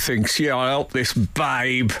guy who thinks, yeah, I'll help this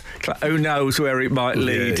babe. Who knows where it might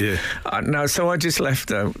lead? Yeah. No, so I just left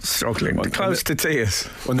her struggling, close to tears.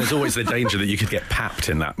 When there's always the danger that you could get papped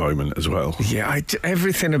in that moment as well. Yeah,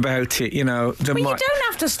 everything about it, you know. Well, you don't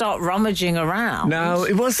have to start rummaging around. No,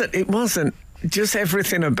 it wasn't. Just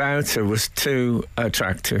everything about her was too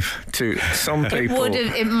attractive to some people.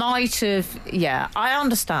 It might have. Yeah, I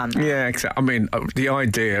understand that. Yeah, exactly. I mean, the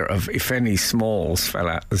idea of if any smalls fell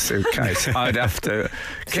out the suitcase, I'd have to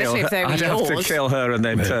kill her. I'd have to kill her and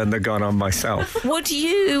then turn the gun on myself. Would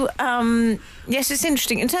you? Yes, it's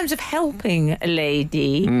interesting. In terms of helping a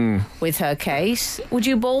lady with her case, would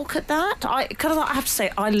you balk at that? Because I have to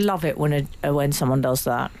say, I love it when someone does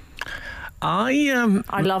that. I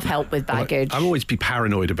love help with baggage. I'll always be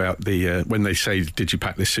paranoid about the when they say, "Did you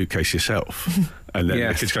pack this suitcase yourself?" And then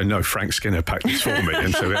the kids go, "No, Frank Skinner packed this for me."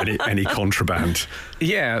 And so any contraband.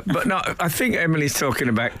 Yeah, but no, I think Emily's talking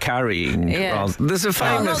about carrying. Yeah. There's a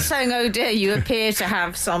famous. I'm not saying, "Oh dear, you appear to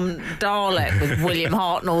have some Dalek with William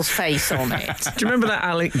Hartnell's face on it." Do you remember that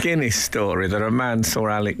Alec Guinness story that a man saw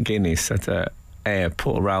Alec Guinness at a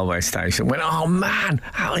airport railway station, went, "Oh man,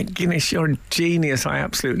 Alec Guinness, you're a genius, I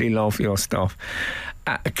absolutely love your stuff,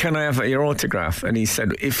 can I have your autograph?" And he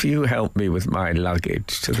said, "If you help me with my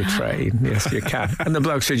luggage to the train." "Yes, you can." And the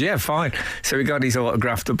bloke said, "Yeah, fine." So he got his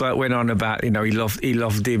autograph. The bloke went on about, he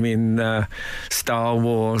loved him in Star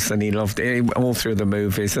Wars, and he loved him all through the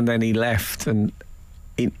movies, and then he left and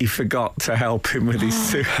he forgot to help him with his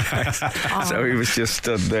suitcase. So he was just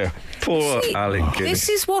stood there. Poor Alec Guinness. This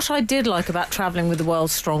is what I did like about travelling with the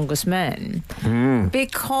world's strongest men.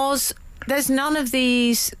 Because there's none of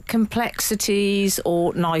these complexities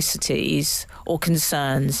or niceties or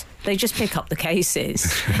concerns. They just pick up the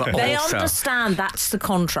cases. But they also, understand that's the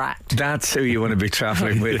contract. That's who you want to be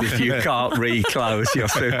travelling with if you can't reclose your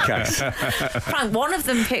suitcase. Frank, one of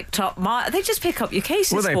them picked up they just pick up your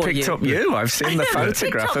cases. Well, they picked up you. I've seen the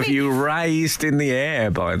photograph of you raised in the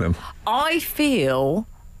air by them. I feel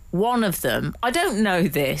one of them, I don't know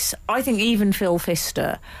this, I think even Phil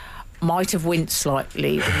Pfister might have winced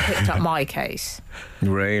slightly when he picked up my case.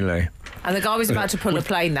 Really? And the guy was about to pull a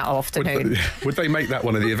plane that afternoon. Would they make that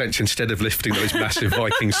one of the events? Instead of lifting those massive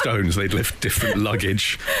Viking stones, they'd lift different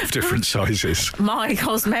luggage of different sizes? My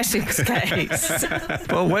cosmetics case.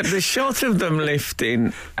 Well, when the shot of them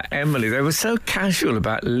lifting Emily, they were so casual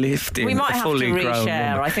about lifting We might a have fully to grown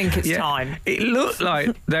reshare. woman. I think it's time. It looked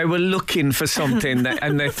like they were looking for something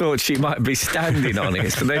and they thought she might be standing on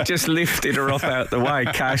it, so they just lifted her up out the way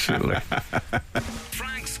casually.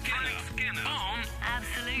 Frank Skinner on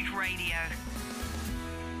Absolute Radio.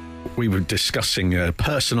 We were discussing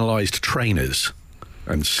personalised trainers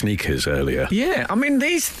and sneakers earlier. Yeah, I mean,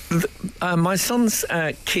 my son's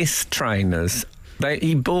Kiss trainers,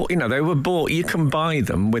 they were bought, you can buy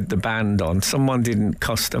them with the band on. Someone didn't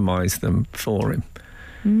customise them for him.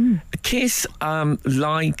 Kiss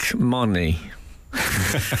like money.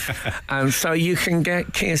 And so you can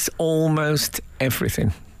get Kiss almost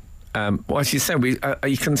everything. As you said,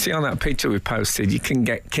 you can see on that picture we posted, you can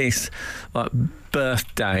get Kiss like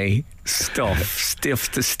birthday stuff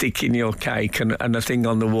to stick in your cake and a thing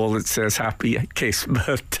on the wall that says "Happy Kiss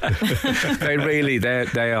Birthday."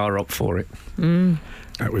 they are up for it.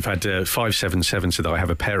 We've had 577 said that I have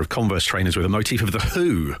a pair of Converse trainers with a motif of The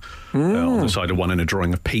Who on the side of one and a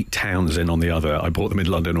drawing of Pete Townsend on the other. I bought them in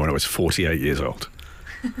London when I was 48 years old.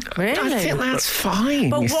 Really? I think that's fine.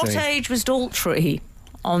 But what age was Daltrey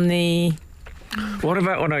on the... What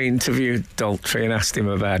about when I interviewed Daltrey and asked him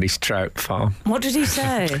about his trout farm? What did he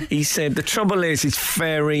say? He said the trouble is it's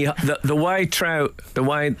very the way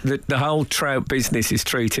the whole trout business is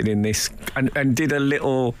treated in this, and did a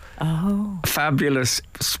little fabulous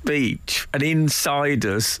speech, an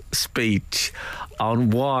insider's speech on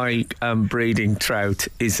why breeding trout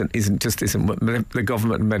isn't the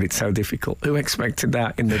government made it so difficult. Who expected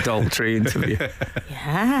that in the Daltrey interview?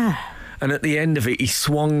 Yeah. And at the end of it, he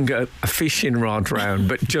swung a fishing rod round,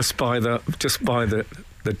 but just by the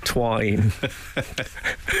twine.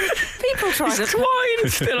 People try to...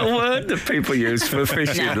 Twine's still a word that people use for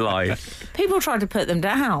fishing line. People try to put them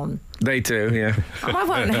down. They do, yeah. I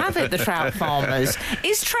won't have it, the trout farmers.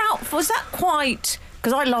 Was that quite...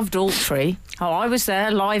 Because I loved Daltrey. Oh, I was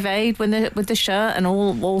there, Live Aid with the shirt and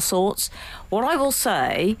all sorts. What I will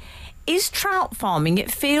say... is trout farming, it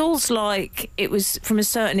feels like it was from a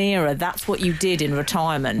certain era, that's what you did in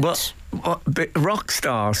retirement. Well, rock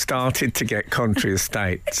stars started to get country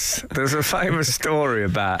estates. There's a famous story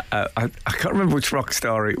about, I can't remember which rock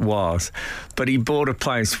star it was, but he bought a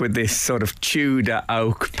place with this sort of Tudor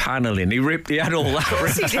oak panelling. He had all that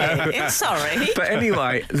ripped out. Sorry. But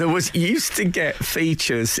anyway, used to get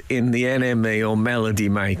features in the NME or Melody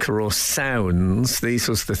Maker or Sounds. These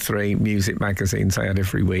was the 3 music magazines I had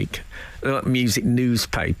every week. Music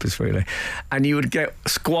newspapers, really. And you would get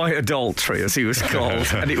Squire Daltrey, as he was called,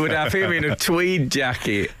 and it would have him in a tweed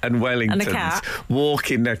jacket and Wellingtons, and a cat,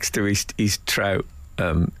 walking next to his trout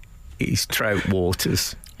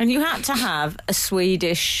waters. And you had to have a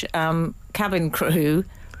Swedish cabin crew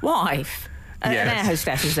wife. An air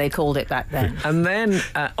hostess, as they called it back then. And then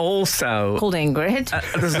also... Called Ingrid.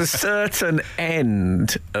 There's a certain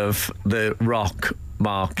end of the rock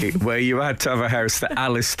market where you had to have a house that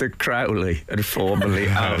Alistair Crowley had formerly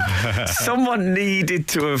owned. Someone needed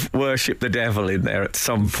to have worshipped the devil in there at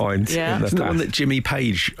some point. Yeah. In Isn't the one that Jimmy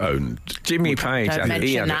Page owned? Jimmy Page. Don't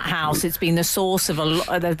mention that house. It's been the source of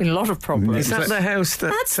there's been a lot of problems. Is that the house that...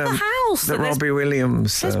 That's the house. That Robbie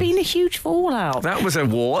Williams... There's been a huge fallout. That was a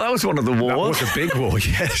war. That was one of the wars. That was a big war,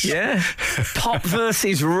 yes. Yeah. Pop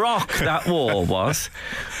versus rock, that war was,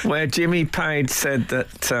 where Jimmy Page said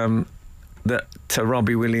that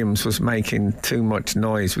Robbie Williams was making too much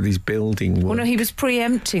noise with his building work. Well, no, he was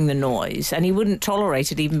preempting the noise and he wouldn't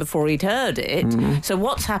tolerate it even before he'd heard it. So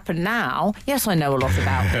what's happened now, yes, I know a lot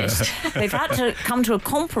about this, they've had to come to a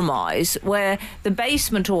compromise where the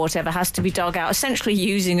basement or whatever has to be dug out, essentially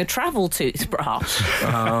using a travel toothbrush.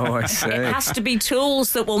 Oh, I see. It has to be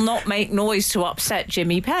tools that will not make noise to upset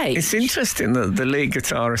Jimmy Page. It's interesting that the lead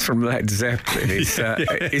guitarist from Led Zeppelin is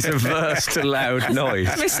averse to loud noise.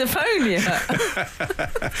 Misophonia.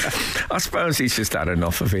 I suppose he's just had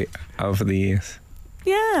enough of it over the years.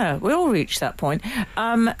 Yeah, we all reached that point.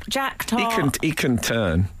 Jack Tar... He can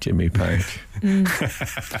turn, Jimmy Page.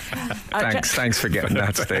 Thanks for getting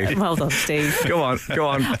that, Steve. Well done, Steve. Go on.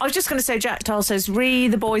 I was just going to say, Jack Tar says,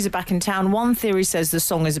 the boys are back in town. One theory says the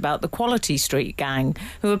song is about the Quality Street gang,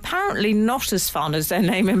 who are apparently not as fun as their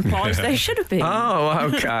name implies they should have been. Oh,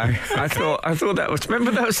 okay. I thought that was... Remember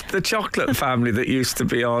the chocolate family that used to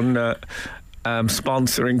be on...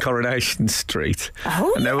 sponsoring Coronation Street.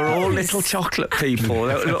 Oh, and they were all little chocolate people.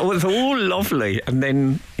 It was all lovely, and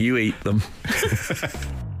then you eat them.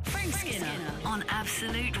 Frank Skinner on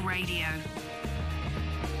Absolute Radio.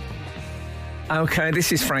 OK,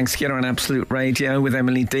 this is Frank Skinner on Absolute Radio with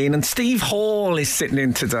Emily Dean, and Steve Hall is sitting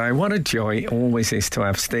in today. What a joy it always is to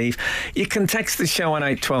have Steve. You can text the show on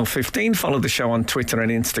 81215, follow the show on Twitter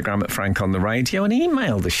and Instagram at Frank on the Radio, and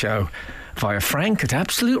email the show via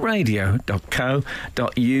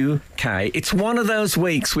frank@absoluteradio.co.uk. It's one of those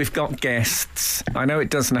weeks we've got guests. I know it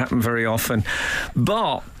doesn't happen very often,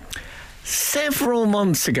 but several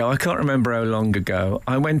months ago, I can't remember how long ago,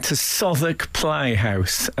 I went to Southwark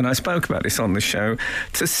Playhouse, and I spoke about this on the show,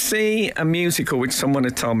 to see a musical which someone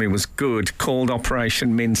had told me was good, called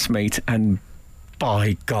Operation Mincemeat, and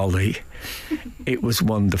by golly, it was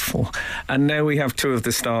wonderful. And now we have 2 of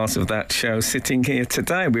the stars of that show sitting here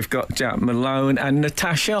today. We've got Jack Malone and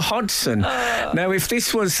Natasha Hodgson. Now, if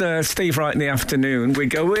this was Steve Wright in the afternoon,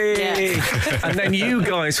 we'd go, "Wee!" Yeah. And then you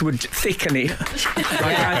guys would thicken it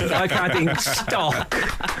like adding stock.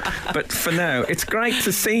 But for now, it's great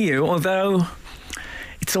to see you, although...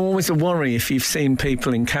 It's always a worry if you've seen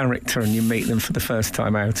people in character and you meet them for the first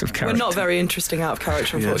time out of character. We're not very interesting out of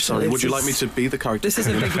character, unfortunately. Would you like me to be the character? This is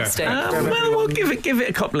a big mistake. Well, we'll give it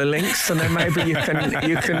a couple of links, and then maybe you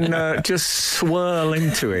can just swirl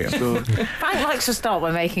into it. Frank likes to start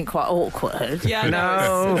by making it quite awkward. Yeah,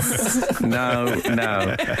 No.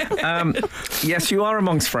 Yes, you are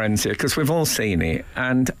amongst friends here because we've all seen it,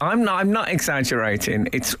 and I'm not exaggerating.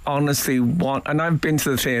 It's honestly one, and I've been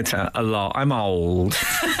to the theatre a lot. I'm old.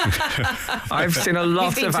 I've seen a lot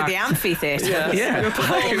You've been of to the amphitheatre. Yeah.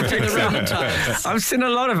 I've seen a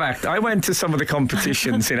lot of act. I went to some of the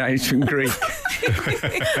competitions in ancient Greek.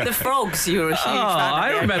 The frogs, you were a huge fan of.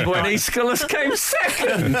 I remember when Aeschylus came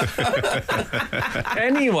second.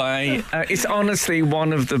 Anyway, it's honestly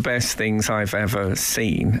one of the best things I've ever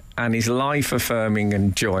seen, and is life-affirming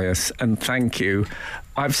and joyous, and thank you.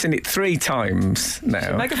 I've seen it 3 times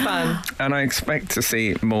now. Mega fan. And I expect to see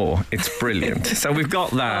it more. It's brilliant. So we've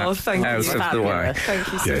got that out of the way.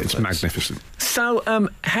 Thank you so much. It's magnificent. So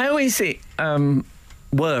how is it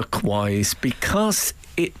work-wise? Because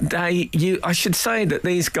I should say that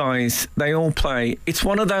these guys, they all play. It's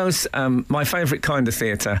one of those my favourite kind of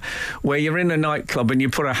theatre where you're in a nightclub and you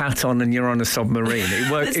put a hat on and you're on a submarine.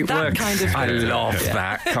 It works. Kind of I love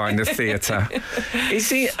that kind of theatre.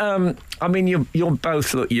 Is it? I mean, you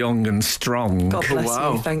both look young and strong. God bless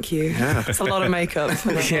wow. you. Thank you. Yeah. It's a lot of makeup.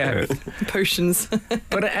 Yeah. Potions.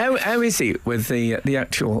 But how is it with the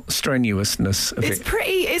actual strenuousness of It's it?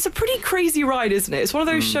 It's a pretty crazy ride, isn't it? It's one of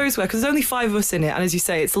those shows where, because there's only 5 of us in it, and as you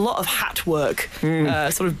say, it's a lot of hat work,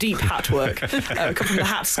 sort of deep hat work. Come from the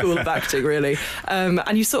hat school of acting, really.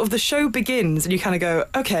 And you sort of, the show begins, and you kind of go,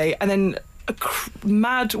 okay, and then a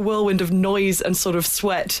mad whirlwind of noise and sort of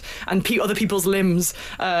sweat and other people's limbs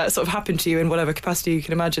sort of happen to you in whatever capacity you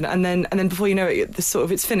can imagine, and then before you know it,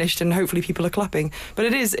 it's finished, and hopefully people are clapping. But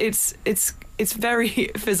it's very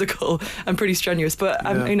physical and pretty strenuous, but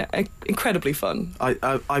incredibly fun.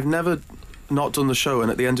 I've never not done the show,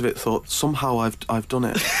 and at the end of it thought, somehow I've done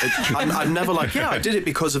it. I'm never like, I did it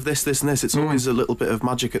because of this and this. It's always a little bit of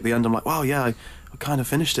magic at the end. I'm like, wow, I kind of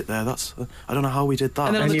finished it there. That's I don't know how we did that.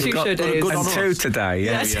 And then on the you've got two-show days, and 2 today,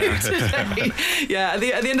 yeah. Yeah, 2 today. Yeah, at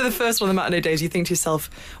the end of the first one, the matinee days, you think to yourself,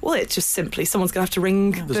 well, it's just simply someone's going to have to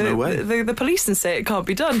ring the police and say it can't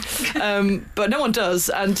be done. But no one does,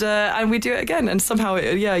 and we do it again, and somehow,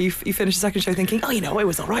 you finish the second show thinking, it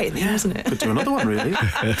was all right in the end, wasn't it? Could do another one, really.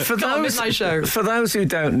 For midnight show. For those who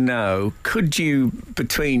don't know, could you,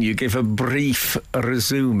 between you, give a brief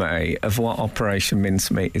resume of what Operation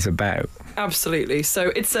Mincemeat is about? Absolutely.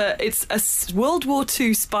 So it's a World War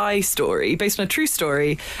II spy story based on a true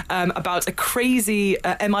story about a crazy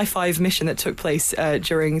MI5 mission that took place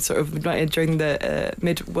during the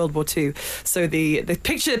mid World War II. So the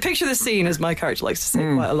picture the scene, as my character likes to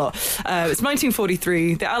say quite a lot. It's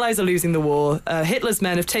 1943. The Allies are losing the war. Hitler's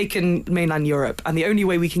men have taken mainland Europe, and the only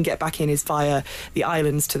way we can get back in is via the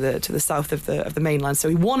islands to the south of the mainland. So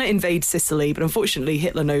we want to invade Sicily, but unfortunately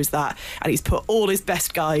Hitler knows that, and he's put all his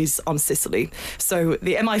best guys on Sicily. So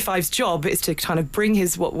the MI5's job is to kind of bring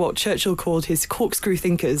his what Churchill called his corkscrew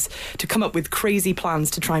thinkers to come up with crazy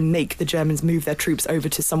plans to try and make the Germans move their troops over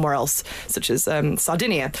to somewhere else, such as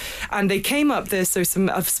Sardinia. And they came up a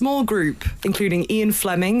small group, including Ian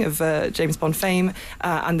Fleming of James Bond fame,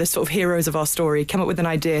 and the sort of heroes of our story, came up with an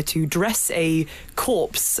idea to dress a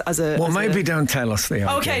corpse as a. Well, maybe don't tell us the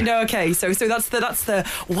idea. Okay. So that's the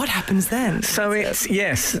what happens then. So it's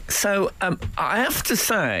yes. So I have to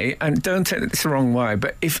say, and don't take this the wrong way,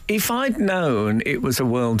 but if I'd known it was a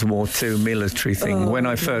World War II military thing when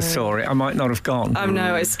I first saw it, I might not have gone.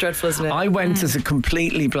 No, it's dreadful, isn't it? I went as a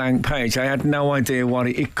completely blank page. I had no idea what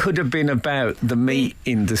it could have been about. The meat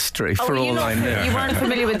industry, for all I knew. You weren't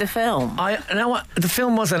familiar with the film? The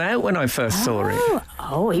film wasn't out when I first saw it.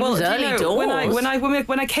 Oh, he was early doors.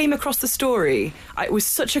 When I came across the story, it was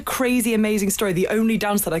such a crazy, amazing story. The only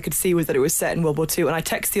downside I could see was that it was set in World War II. And I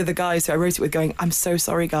texted the other guys who I wrote it with going, I'm so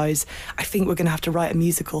sorry, guys. I think we're going to have to write a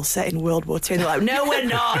musical set in World War II. And they're like, no, we're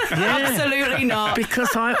not. Absolutely not.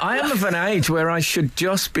 Because I am of an age where I should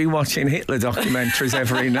just be watching Hitler documentaries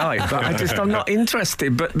every night. But I'm not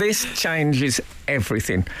interested. But this changes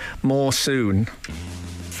everything. More soon.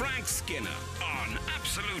 Frank Skinner on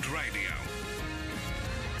Absolute Radio.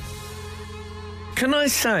 Can I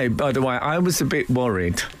say, by the way, I was a bit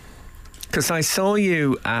worried because I saw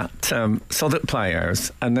you at Southwark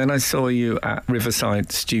Playhouse, and then I saw you at Riverside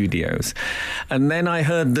Studios, and then I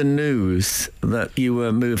heard the news that you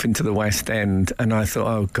were moving to the West End, and I thought,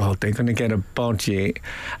 oh God, they're going to get a budget,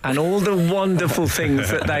 and all the wonderful things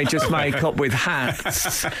that they just make up with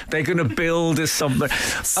hats, they're going to build a submarine.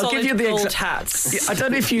 I'll give you the gold hats. I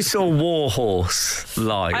don't know if you saw Warhorse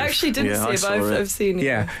live. I actually didn't see it, but I've seen it.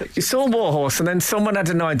 Yeah, you saw Warhorse, and then someone had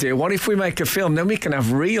an idea. What if we make a film? Then we can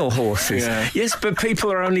have real horses. Yeah. Yes, but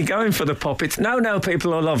people are only going for the puppets. No,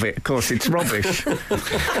 people will love it. Of course, it's rubbish.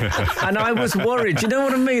 And I was worried. You know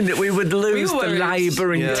what I mean? That we would lose the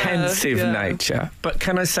labour-intensive nature. But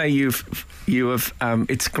can I say you have?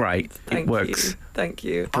 It's great. It works. Thank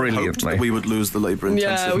you. Brilliantly. I hoped that we would lose the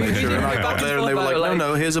labour-intensive nature. And I got there and they were like,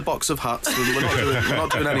 no, here's a box of hats. We're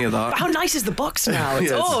not doing any of that. How nice is the box now?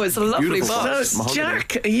 It's a lovely box. So,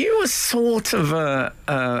 Jack, are you a sort of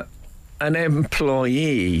an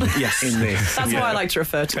employee in this? That's why I like to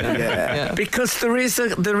refer to them. Yeah. Because there is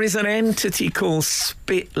an entity called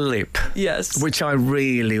Spit Lip. Yes. Which I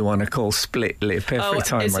really want to call Split Lip every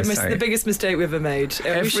time I say it's the biggest mistake we've ever made.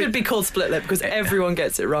 We should be called Split Lip because everyone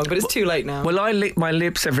gets it wrong, but it's too late now. Well, I lick my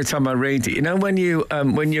lips every time I read it. You know when you're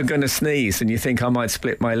going to sneeze and you think I might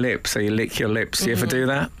split my lip, so you lick your lips. You ever do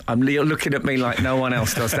that? You're looking at me like no one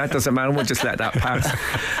else does. That doesn't matter. We'll just let that pass.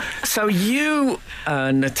 So you,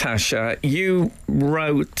 Natasha, you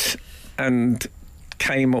wrote and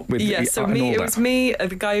came up with Yeah, it so and all it that? was me,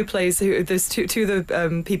 the guy who plays, there's two of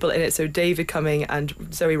the people in it, so David Cumming and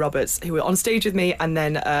Zoe Roberts, who were on stage with me, and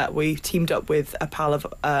then we teamed up with a pal of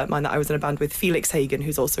mine that I was in a band with, Felix Hagen,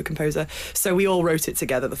 who's also a composer. So we all wrote it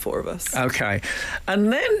together, the four of us. Okay.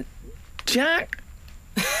 And then, Jack,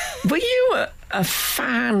 were you a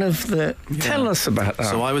fan of the... Tell us about that.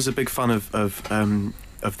 So I was a big fan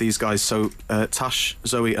of these guys. So Tash,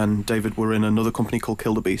 Zoe and David were in another company called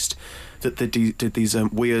Kill the Beast that they did these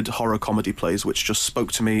weird horror comedy plays which just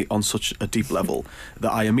spoke to me on such a deep level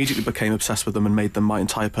that I immediately became obsessed with them and made them my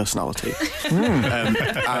entire personality.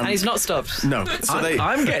 And he's not stopped. No. So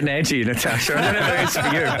I'm getting edgy, Natasha. I don't know if it's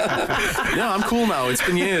for you. Yeah, I'm cool now. It's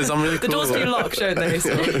been years. I'm really The cool. doors do lock, don't they?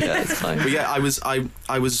 So, yeah, it's fine. But yeah, I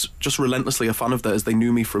was just relentlessly a fan of theirs. They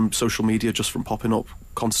knew me from social media, just from popping up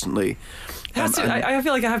constantly. I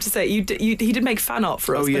feel like I have to say, he did make fan art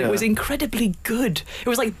for us, but it was incredibly good. It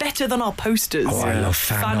was like better than our posters. Oh, I love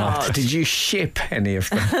fan art. Did you ship any of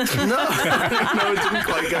them? No, it didn't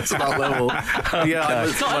quite get to that level.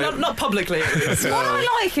 Yeah, not publicly. At least. What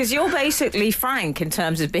I like is you're basically Frank in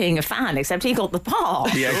terms of being a fan, except he got the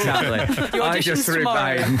part. Yeah, exactly. Your I just audition's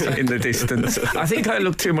tomorrow. remained in the distance. I think I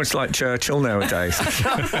look too much like Churchill nowadays.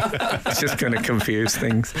 It's just going to confuse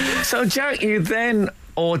things. So, Jack, you then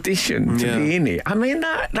audition to be in it. I mean,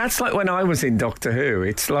 that's like when I was in Doctor Who.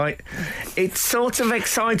 It's like, it's sort of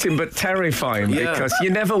exciting but terrifying because you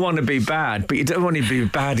never want to be bad, but you don't want to be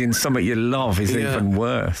bad in something you love is even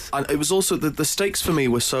worse. And it was also the stakes for me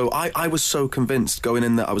were so I was so convinced going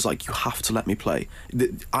in there. I was like, you have to let me play.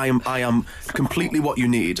 I am completely what you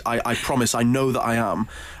need. I promise. I know that I am.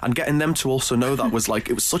 And getting them to also know that was like,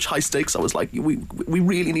 it was such high stakes. I was like, we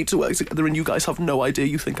really need to work together, and you guys have no idea.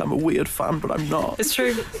 You think I'm a weird fan, but I'm not. It's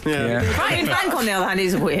true. Yeah. Frank, on the other hand,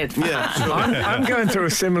 is weird. Yeah, sure. I'm going through a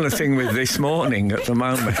similar thing with This Morning at the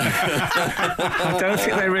moment. I don't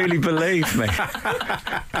think they really believe me.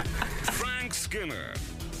 Frank Skinner.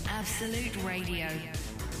 Absolute Radio.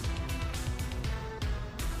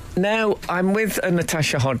 Now, I'm with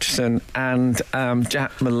Natasha Hodgson and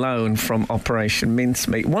Jack Malone from Operation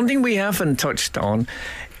Mincemeat. One thing we haven't touched on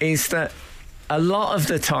is that a lot of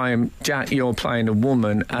the time, Jack, you're playing a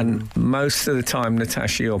woman, and most of the time,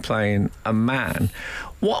 Natasha, you're playing a man.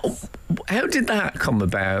 How did that come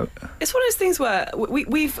about? It's one of those things where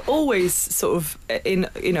we've always sort of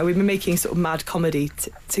we've been making sort of mad comedy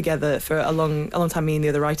together for a long time, me and the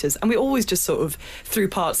other writers, and we always just sort of threw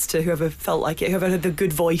parts to whoever felt like it, whoever had the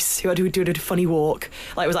good voice, who did a funny walk.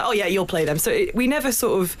 Like, it was like, oh yeah, you'll play them. So we never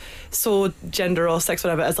sort of saw gender or sex,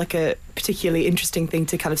 whatever, as like a particularly interesting thing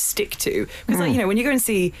to kind of stick to. Because like, when you go and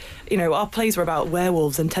see, our plays were about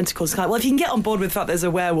werewolves and tentacles. It's kind of, well, if you can get on board with the fact there's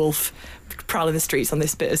a werewolf prowling the streets on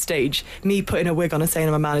this bit of stage, me putting a wig on and saying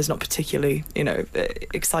I'm a man is not particularly,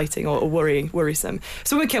 exciting or worrisome.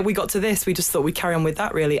 So when we got to this, we just thought we'd carry on with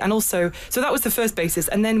that, really. And also, so that was the first basis.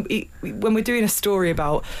 And then when we're doing a story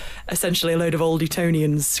about essentially a load of old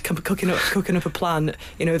Etonians cooking up a plan,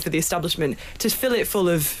 for the establishment, to fill it full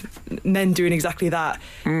of men doing exactly that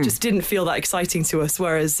just didn't feel that exciting to us.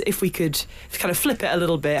 Whereas if we could kind of flip it a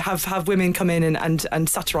little bit, have women come in and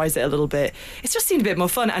satirise it a little bit, it just seemed a bit more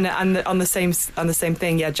fun. And on the same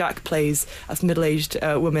thing, Jack plays as middle-aged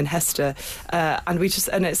woman Hester, and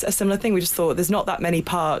it's a similar thing. We just thought there's not that many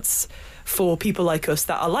parts for people like us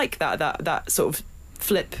that are like that sort of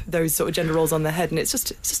flip those sort of gender roles on their head, and it's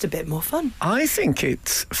just a bit more fun. I think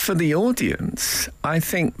it's for the audience. I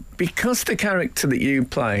think because the character that you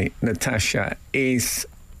play, Natasha, is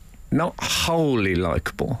not wholly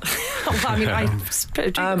likeable. Well, I mean, I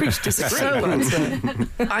agree to disagree.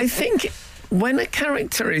 I think when a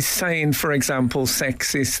character is saying, for example,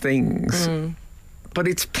 sexist things, but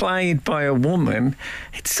it's played by a woman,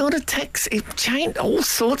 it sort of change all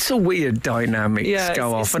sorts of weird dynamics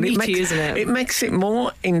go off, and meaty, isn't it? It makes it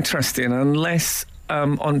more interesting and less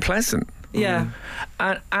unpleasant. Yeah,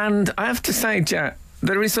 and I have to say, Jack,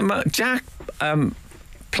 Jack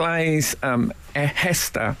plays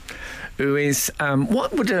Hester, who is,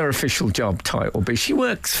 what would her official job title be? She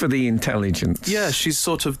works for the intelligence. Yeah, she's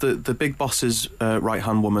sort of the big boss's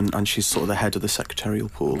right-hand woman, and she's sort of the head of the secretarial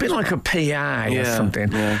pool. A bit like a PA or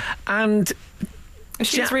something. Yeah. And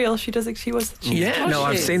she's real. She does. She was.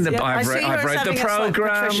 I've seen the. I've read the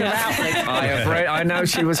programme. I know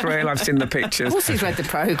she was real. I've seen the pictures. Of course, he's read the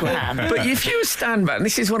programme. But if you stand back, and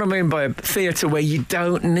this is what I mean by a theatre where you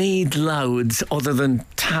don't need loads other than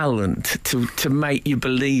talent to make you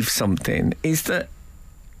believe something, is that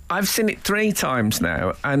I've seen it 3 times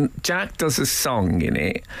now, and Jack does a song in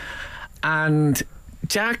it, and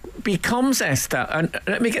Jack becomes Esther, and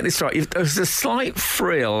let me get this right. There's a slight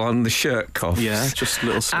frill on the shirt cuffs. Yeah, just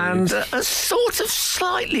little And sleeves. a sort of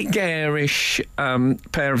slightly garish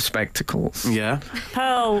pair of spectacles. Yeah.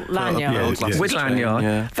 Pearl lanyard. Yeah, glasses With chain, lanyard.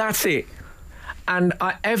 yeah. That's it. And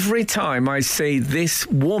every time I see this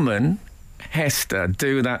woman, Hester,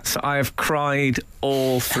 do that, so I have cried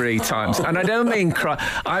all 3 times. And I don't mean cry.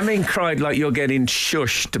 I mean cried like you're getting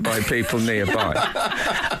shushed by people nearby.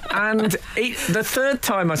 And the third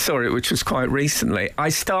time I saw it, which was quite recently, I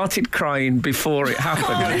started crying before it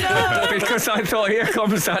happened. Because I thought, here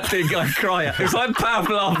comes that thing I cry at. It's like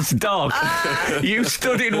Pavlov's dog. You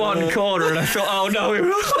stood in one corner and I thought, oh no, it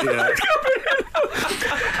was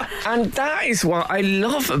And that is what I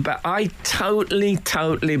love about. I totally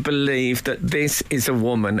believe that this is a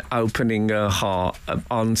woman opening her heart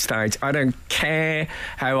on stage. I don't care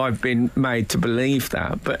how I've been made to believe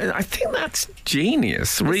that, but I think that's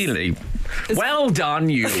genius, really. Well done,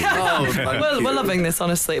 you. We're loving this,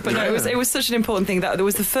 honestly. But no, it was such an important thing that it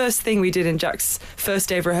was the first thing we did in Jack's first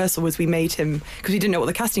day of rehearsal was we made him, because we didn't know what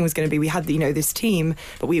the casting was going to be. We had this team,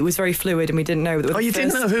 but it was very fluid and we didn't know. Oh, you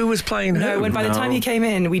didn't know who was playing who? No, when by the time he came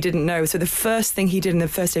in, we didn't know. So the first thing he did in the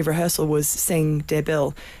first day of rehearsal was sing Dear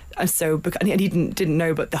Bill. And so, and he didn't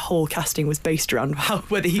know, but the whole casting was based around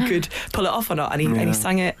whether he could pull it off or not. And he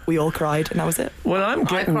sang it. We all cried, and that was it. Well,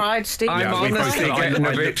 I cried. Steve. I'm honestly getting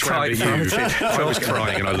a bit tight. I was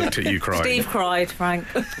crying and I looked at you crying. Steve cried, Frank.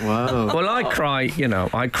 Wow. Well, I cry.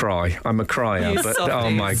 I cry. I'm a crier. You But softies. oh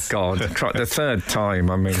my God, the third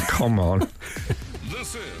time. I mean, come on.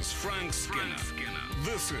 This is Frank Skinner.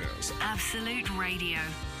 This is Absolute Radio.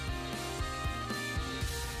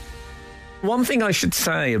 One thing I should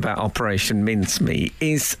say about Operation Mincemeat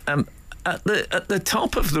is at the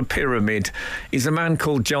top of the pyramid is a man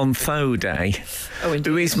called John Thoday,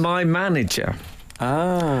 who is my manager.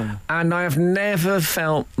 And I have never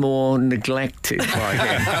felt more neglected by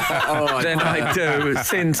him than I do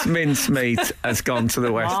since Mincemeat has gone to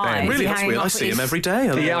the West Right. End. Really, that's weird. I see him every day.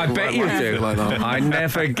 Yeah, I bet you do. Like that. I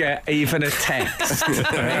never get even a text.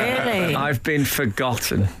 Really? I've been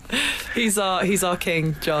forgotten. He's our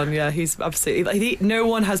king, John. Yeah, he's absolutely. No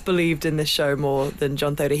one has believed in this show more than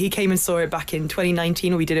John Thoday. He came and saw it back in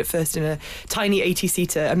 2019. We did it first in a tiny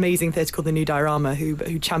 80-seater, amazing theatre called the New Diorama,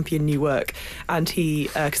 who championed new work. And he,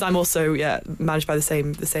 because I'm also managed by the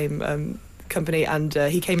same company, and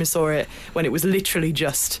he came and saw it when it was literally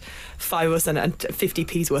just 5 of us and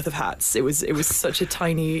 50p's worth of hats. It was such a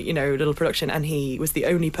tiny little production, and he was the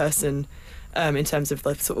only person in terms of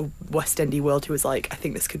the sort of West Endy world who was like, I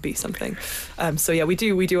think this could be something. So yeah, we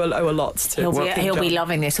do owe a lot to. He'll be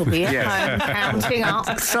loving this. He'll be at home counting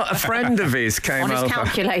up So a friend of his came on his over.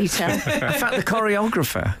 calculator. In fact, the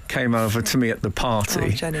choreographer came over to me at the party Oh,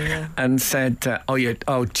 Jenny, yeah. and said,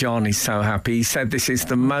 John is so happy. He said this is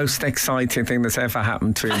the most exciting thing that's ever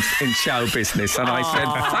happened to him in show business. And I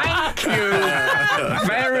said, thank you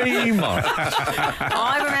very much.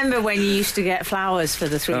 I remember when you used to get flowers for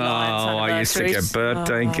the Three Lions I used to get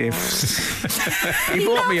birthday gifts. He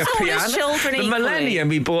bought me a That's all his piano. children The equally. millennium,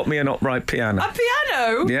 he bought me an upright piano. A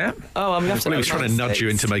piano? Yeah. Oh, I'm going to have to. Well, he was trying to nudge you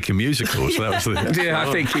into making musicals. So that was the. Yeah,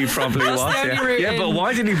 I think he probably That's was. the only Yeah. route Yeah, but in.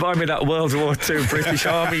 why did he buy me that World War II British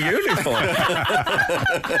Army uniform?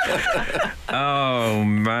 Oh,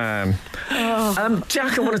 man.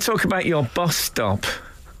 Jack, I want to talk about your bus stop.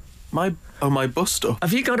 My bus stop.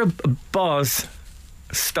 Have you got a bus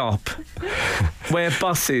stop where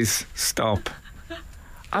buses stop?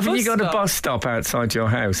 Haven't you Bus got a stop? bus stop outside your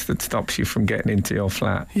house that stops you from getting into your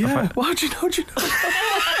flat? Yeah. How'd you know?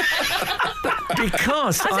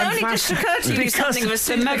 Because Has it only just occurred to you something of a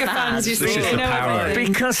The mega fans used to This is say the no power.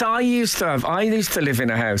 everything. Because I used to live in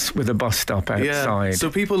a house with a bus stop outside. Yeah. So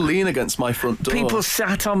people lean against my front door. People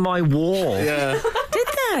sat on my wall. Yeah. Did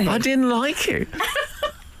they? I didn't like it.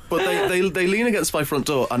 But they lean against my front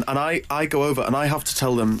door, and I go over and I have to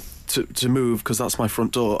tell them to move because that's my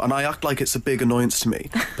front door, and I act like it's a big annoyance to me,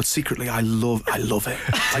 but secretly I love it.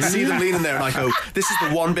 I see them leaning there and I go, this is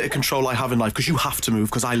the one bit of control I have in life because you have to move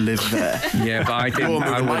because I live there. Yeah, but I You're didn't. I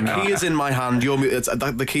moving. would My not. key is in my hand.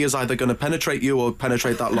 The key is either going to penetrate you or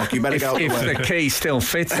penetrate that lock. You better get out of If the way. the key still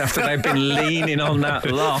fits after they've been leaning on that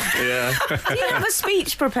lock. Yeah. Do you have a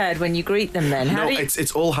speech prepared when you greet them then? How No, do you...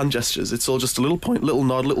 it's all hand gestures. It's all just a little point, little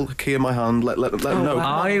nod, little key in my hand. Let them know.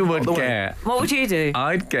 wow. I would Out the way. get. What would you do?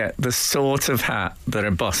 I'd get the sort of hat that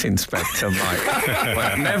a bus inspector might.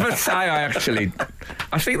 But never say I actually.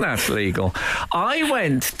 I think that's legal. I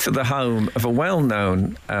went to the home of a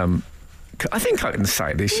well-known. I think I can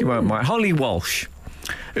say this. You won't mind. Holly Walsh.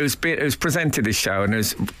 who's presented this show and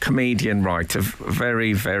who's a comedian, right? A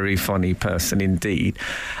very, very funny person indeed.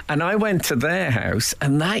 And I went to their house,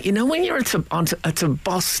 and that, you know, when you're at a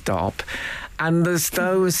bus stop, and there's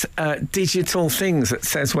those digital things that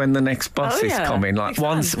says when the next bus is coming, like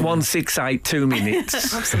 1682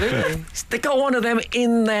 minutes. Absolutely. They got one of them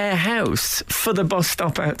in their house for the bus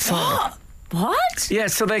stop outside. What? Yeah,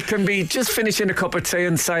 so they can be just finishing a cup of tea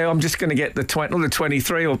and say, I'm just going to get the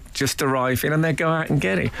 23 or just arriving, and they go out and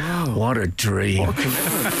get it. Whoa. What a dream. What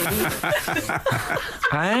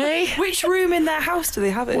hey? Which room in their house do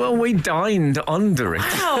they have it? Well, we dined under it.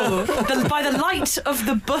 Wow. By the light of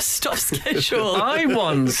the bus stop schedule. I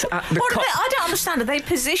once at the I don't understand. Are they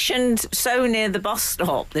positioned so near the bus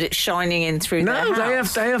stop that it's shining in through their house? No,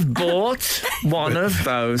 they have bought one of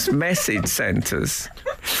those message centres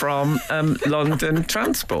from London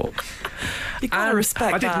Transport. You gotta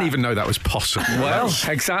respect I didn't even know that was possible. Well,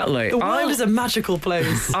 exactly. The world is a magical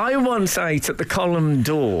place. I once ate at the Column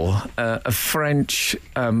d'Or, a French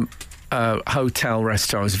hotel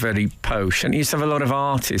restaurant. It was very posh, and it used to have a lot of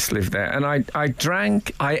artists live there. And I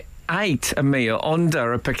ate a meal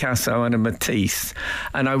under a Picasso and a Matisse,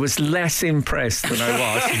 and I was less impressed than I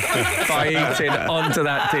was by eating onto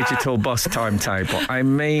that digital bus timetable. I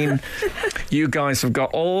mean, you guys have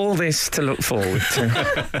got all this to look forward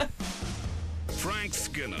to. Frank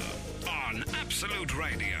Skinner on Absolute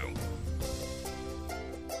Radio.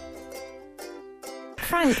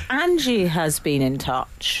 Frank, Angie has been in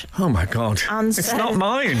touch. Oh my God. And it's so- not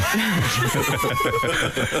mine.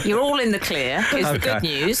 You're all in the clear. It's Okay. good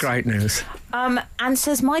news. Great news. And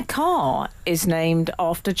says my car is named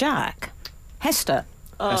after Jack. Hester.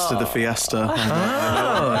 Esther the Fiesta.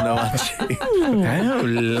 I know, actually. Oh,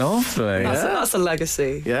 lovely. That's a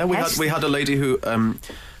legacy. Yeah, we had a lady who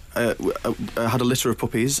had a litter of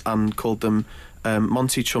puppies and called them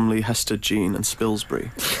Monty, Chumley, Hester, Jean, and Spilsbury.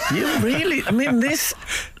 You really? I mean,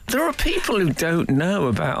 there are people who don't know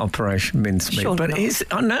about Operation Mincemeat, Sure but not.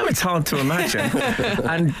 I know it's hard to imagine.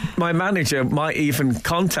 And my manager might even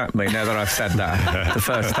contact me now that I've said that the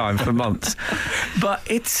first time for months. But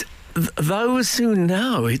it's those who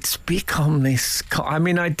know, it's become this. I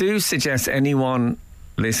mean, I do suggest anyone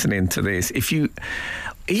listening to this,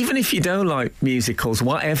 even if you don't like musicals,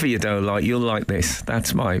 whatever you don't like, you'll like this.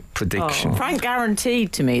 That's my prediction. Frank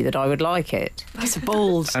guaranteed to me that I would like it. That's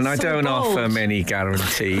bold. And I don't offer many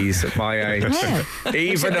guarantees at my age,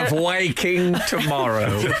 even of waking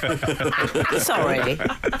tomorrow. Sorry.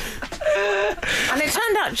 And it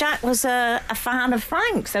turned out Jack was a fan of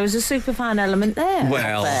Frank's. There was a super fan element there,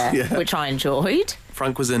 Well, which I enjoyed.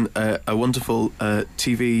 Frank was in a wonderful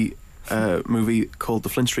TV movie called The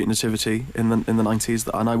Flint Street Nativity in the 90s,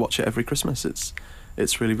 and I watch it every Christmas.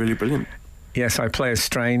 It's really, really brilliant. Yes, I play a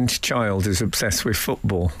strange child who's obsessed with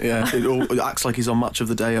football. Yeah, it acts like he's on Match of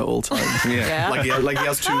the Day at all times. Yeah. Like he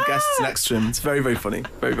has two guests next to him. It's very, very funny.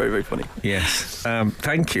 Very, very, very funny. Yes.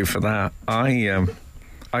 Thank you for that.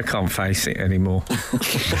 I can't face it anymore.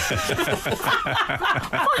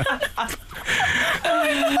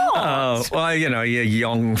 Oh, well, you know, your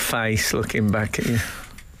young face looking back at you.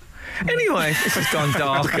 Anyway, this has gone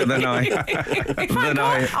darker than I I've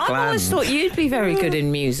always planned. thought you'd be very good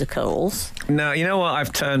in musicals. No, you know what?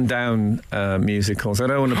 I've turned down musicals. I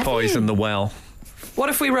don't want to poison the well. What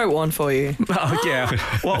if we wrote one for you? Oh, yeah.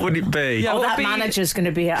 What would it be? Yeah. Oh, Well, that be- manager's going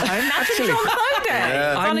to be at home. That's Actually- John Thoday.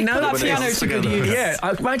 Yeah. I Put know that this. piano to good use. Yeah,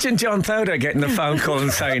 I imagine John Thoday getting the phone call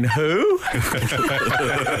and saying, who?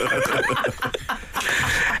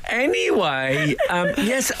 Anyway,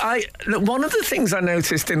 yes, look, one of the things I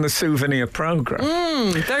noticed in the souvenir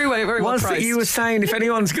programme Very well was priced. that you were saying if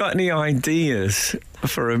anyone's got any ideas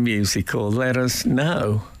for a musical, let us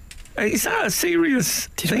know. Is that a serious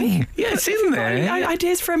thing? Yeah, it's in there.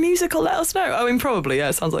 Ideas for a musical? Let us know. I mean, probably. Yeah,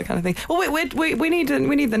 it sounds like kind of thing. Well, we need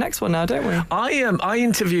the next one now, don't we? I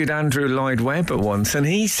interviewed Andrew Lloyd Webber once, and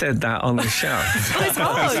he said that on the show. It's He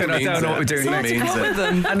hard. said, I don't know what we're doing Hard next. to come up with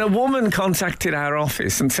them. And a woman contacted our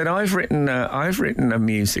office and said, I've written a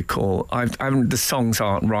musical. The songs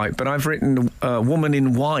aren't right, but I've written Woman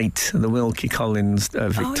in White, the Wilkie Collins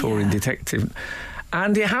Victorian detective.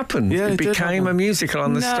 And it happened. Yeah, it it did became happen. a musical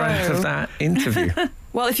on the No. strength of that interview.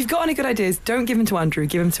 Well, if you've got any good ideas, don't give them to Andrew.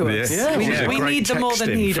 Give them to us. Yeah. We, Yeah. we Great need them more than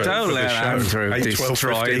text he in does. for- Don't let the show. Andrew 8, 12,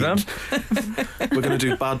 destroy 15. them. We're going to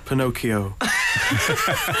do Bad Pinocchio.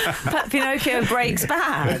 Pinocchio breaks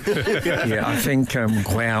bad. Yeah, I think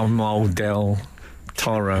Guillermo del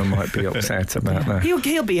Toro might be upset about that.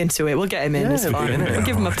 He'll be into it. We'll get him in. Yeah, It's he'll be fine. in it. We'll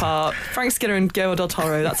give him a part. Frank Skinner and Guillermo del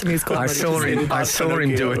Toro. That's a musical. I saw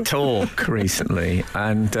him do a talk recently,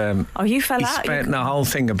 and Oh, you fell he out. spent the whole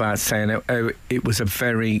thing about saying it was a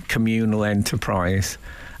very communal enterprise,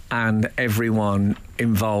 and everyone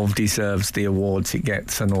involved deserves the awards it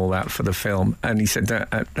gets and all that for the film. And he said,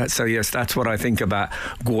 so yes, that's what I think about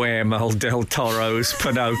Guillermo del Toro's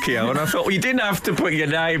Pinocchio. And I thought, well, you didn't have to put your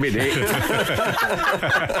name in it.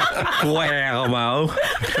 Guillermo.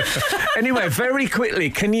 Anyway, very quickly,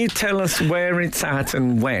 can you tell us where it's at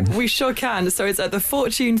and when? We sure can. So it's at the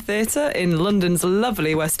Fortune Theatre in London's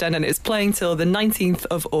lovely West End, and it's playing till the 19th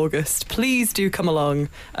of August. Please do come along.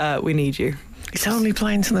 We need you. It's only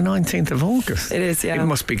playing till the 19th of August. It is, yeah. It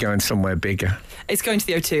must be going somewhere bigger. It's going to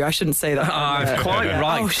the O2. I shouldn't say that. Quite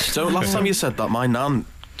right. Oh, So last time you said that, my nan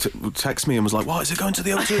texted me and was like, "What, is it going to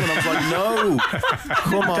the O2?" And I was like, "No,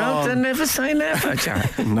 come on." Don't never say never,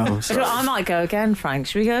 Jack. No, sorry. I might go again, Frank.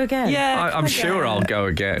 Should we go again? Yeah. I'm sure I'll go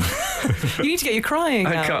again. You need to get your crying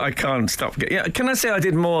out. I can't stop. Yeah, can I say I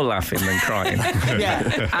did more laughing than crying?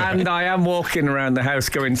 Yeah. And I am walking around the house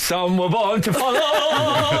going, "Some were born to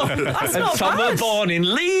follow, and some were born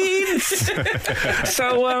in Leeds."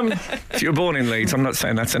 So, if you're born in Leeds, I'm not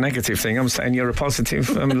saying that's a negative thing. I'm saying you're a positive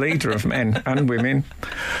leader of men and women.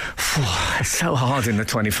 It's so hard in the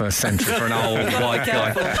 21st century for an old white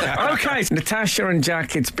guy. Okay, Natasha and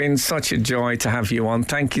Jack, it's been such a joy to have you on.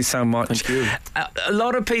 Thank you so much. Thank you. A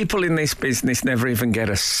lot of people in this business never even get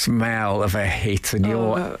a smell of a hit, and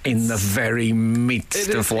you're in the very midst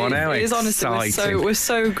of one. How it is honestly. exciting. We're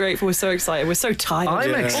so grateful. We're so excited. We're so tired.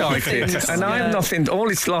 I'm excited, and I'm nothing. All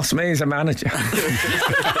it's lost me is a manager.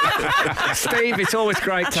 Steve, it's always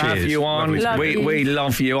great to have Cheers. you on. Lovely. We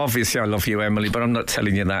love you. Obviously, I love you, Emily, but I'm not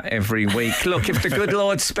telling you that every week. Look, if the good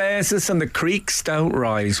Lord spares us and the creeks don't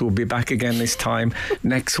rise, we'll be back again this time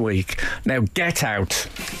next week. Now, get out.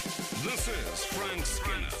 This is Frank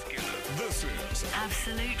Skinner. This is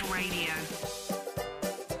Absolute Radio.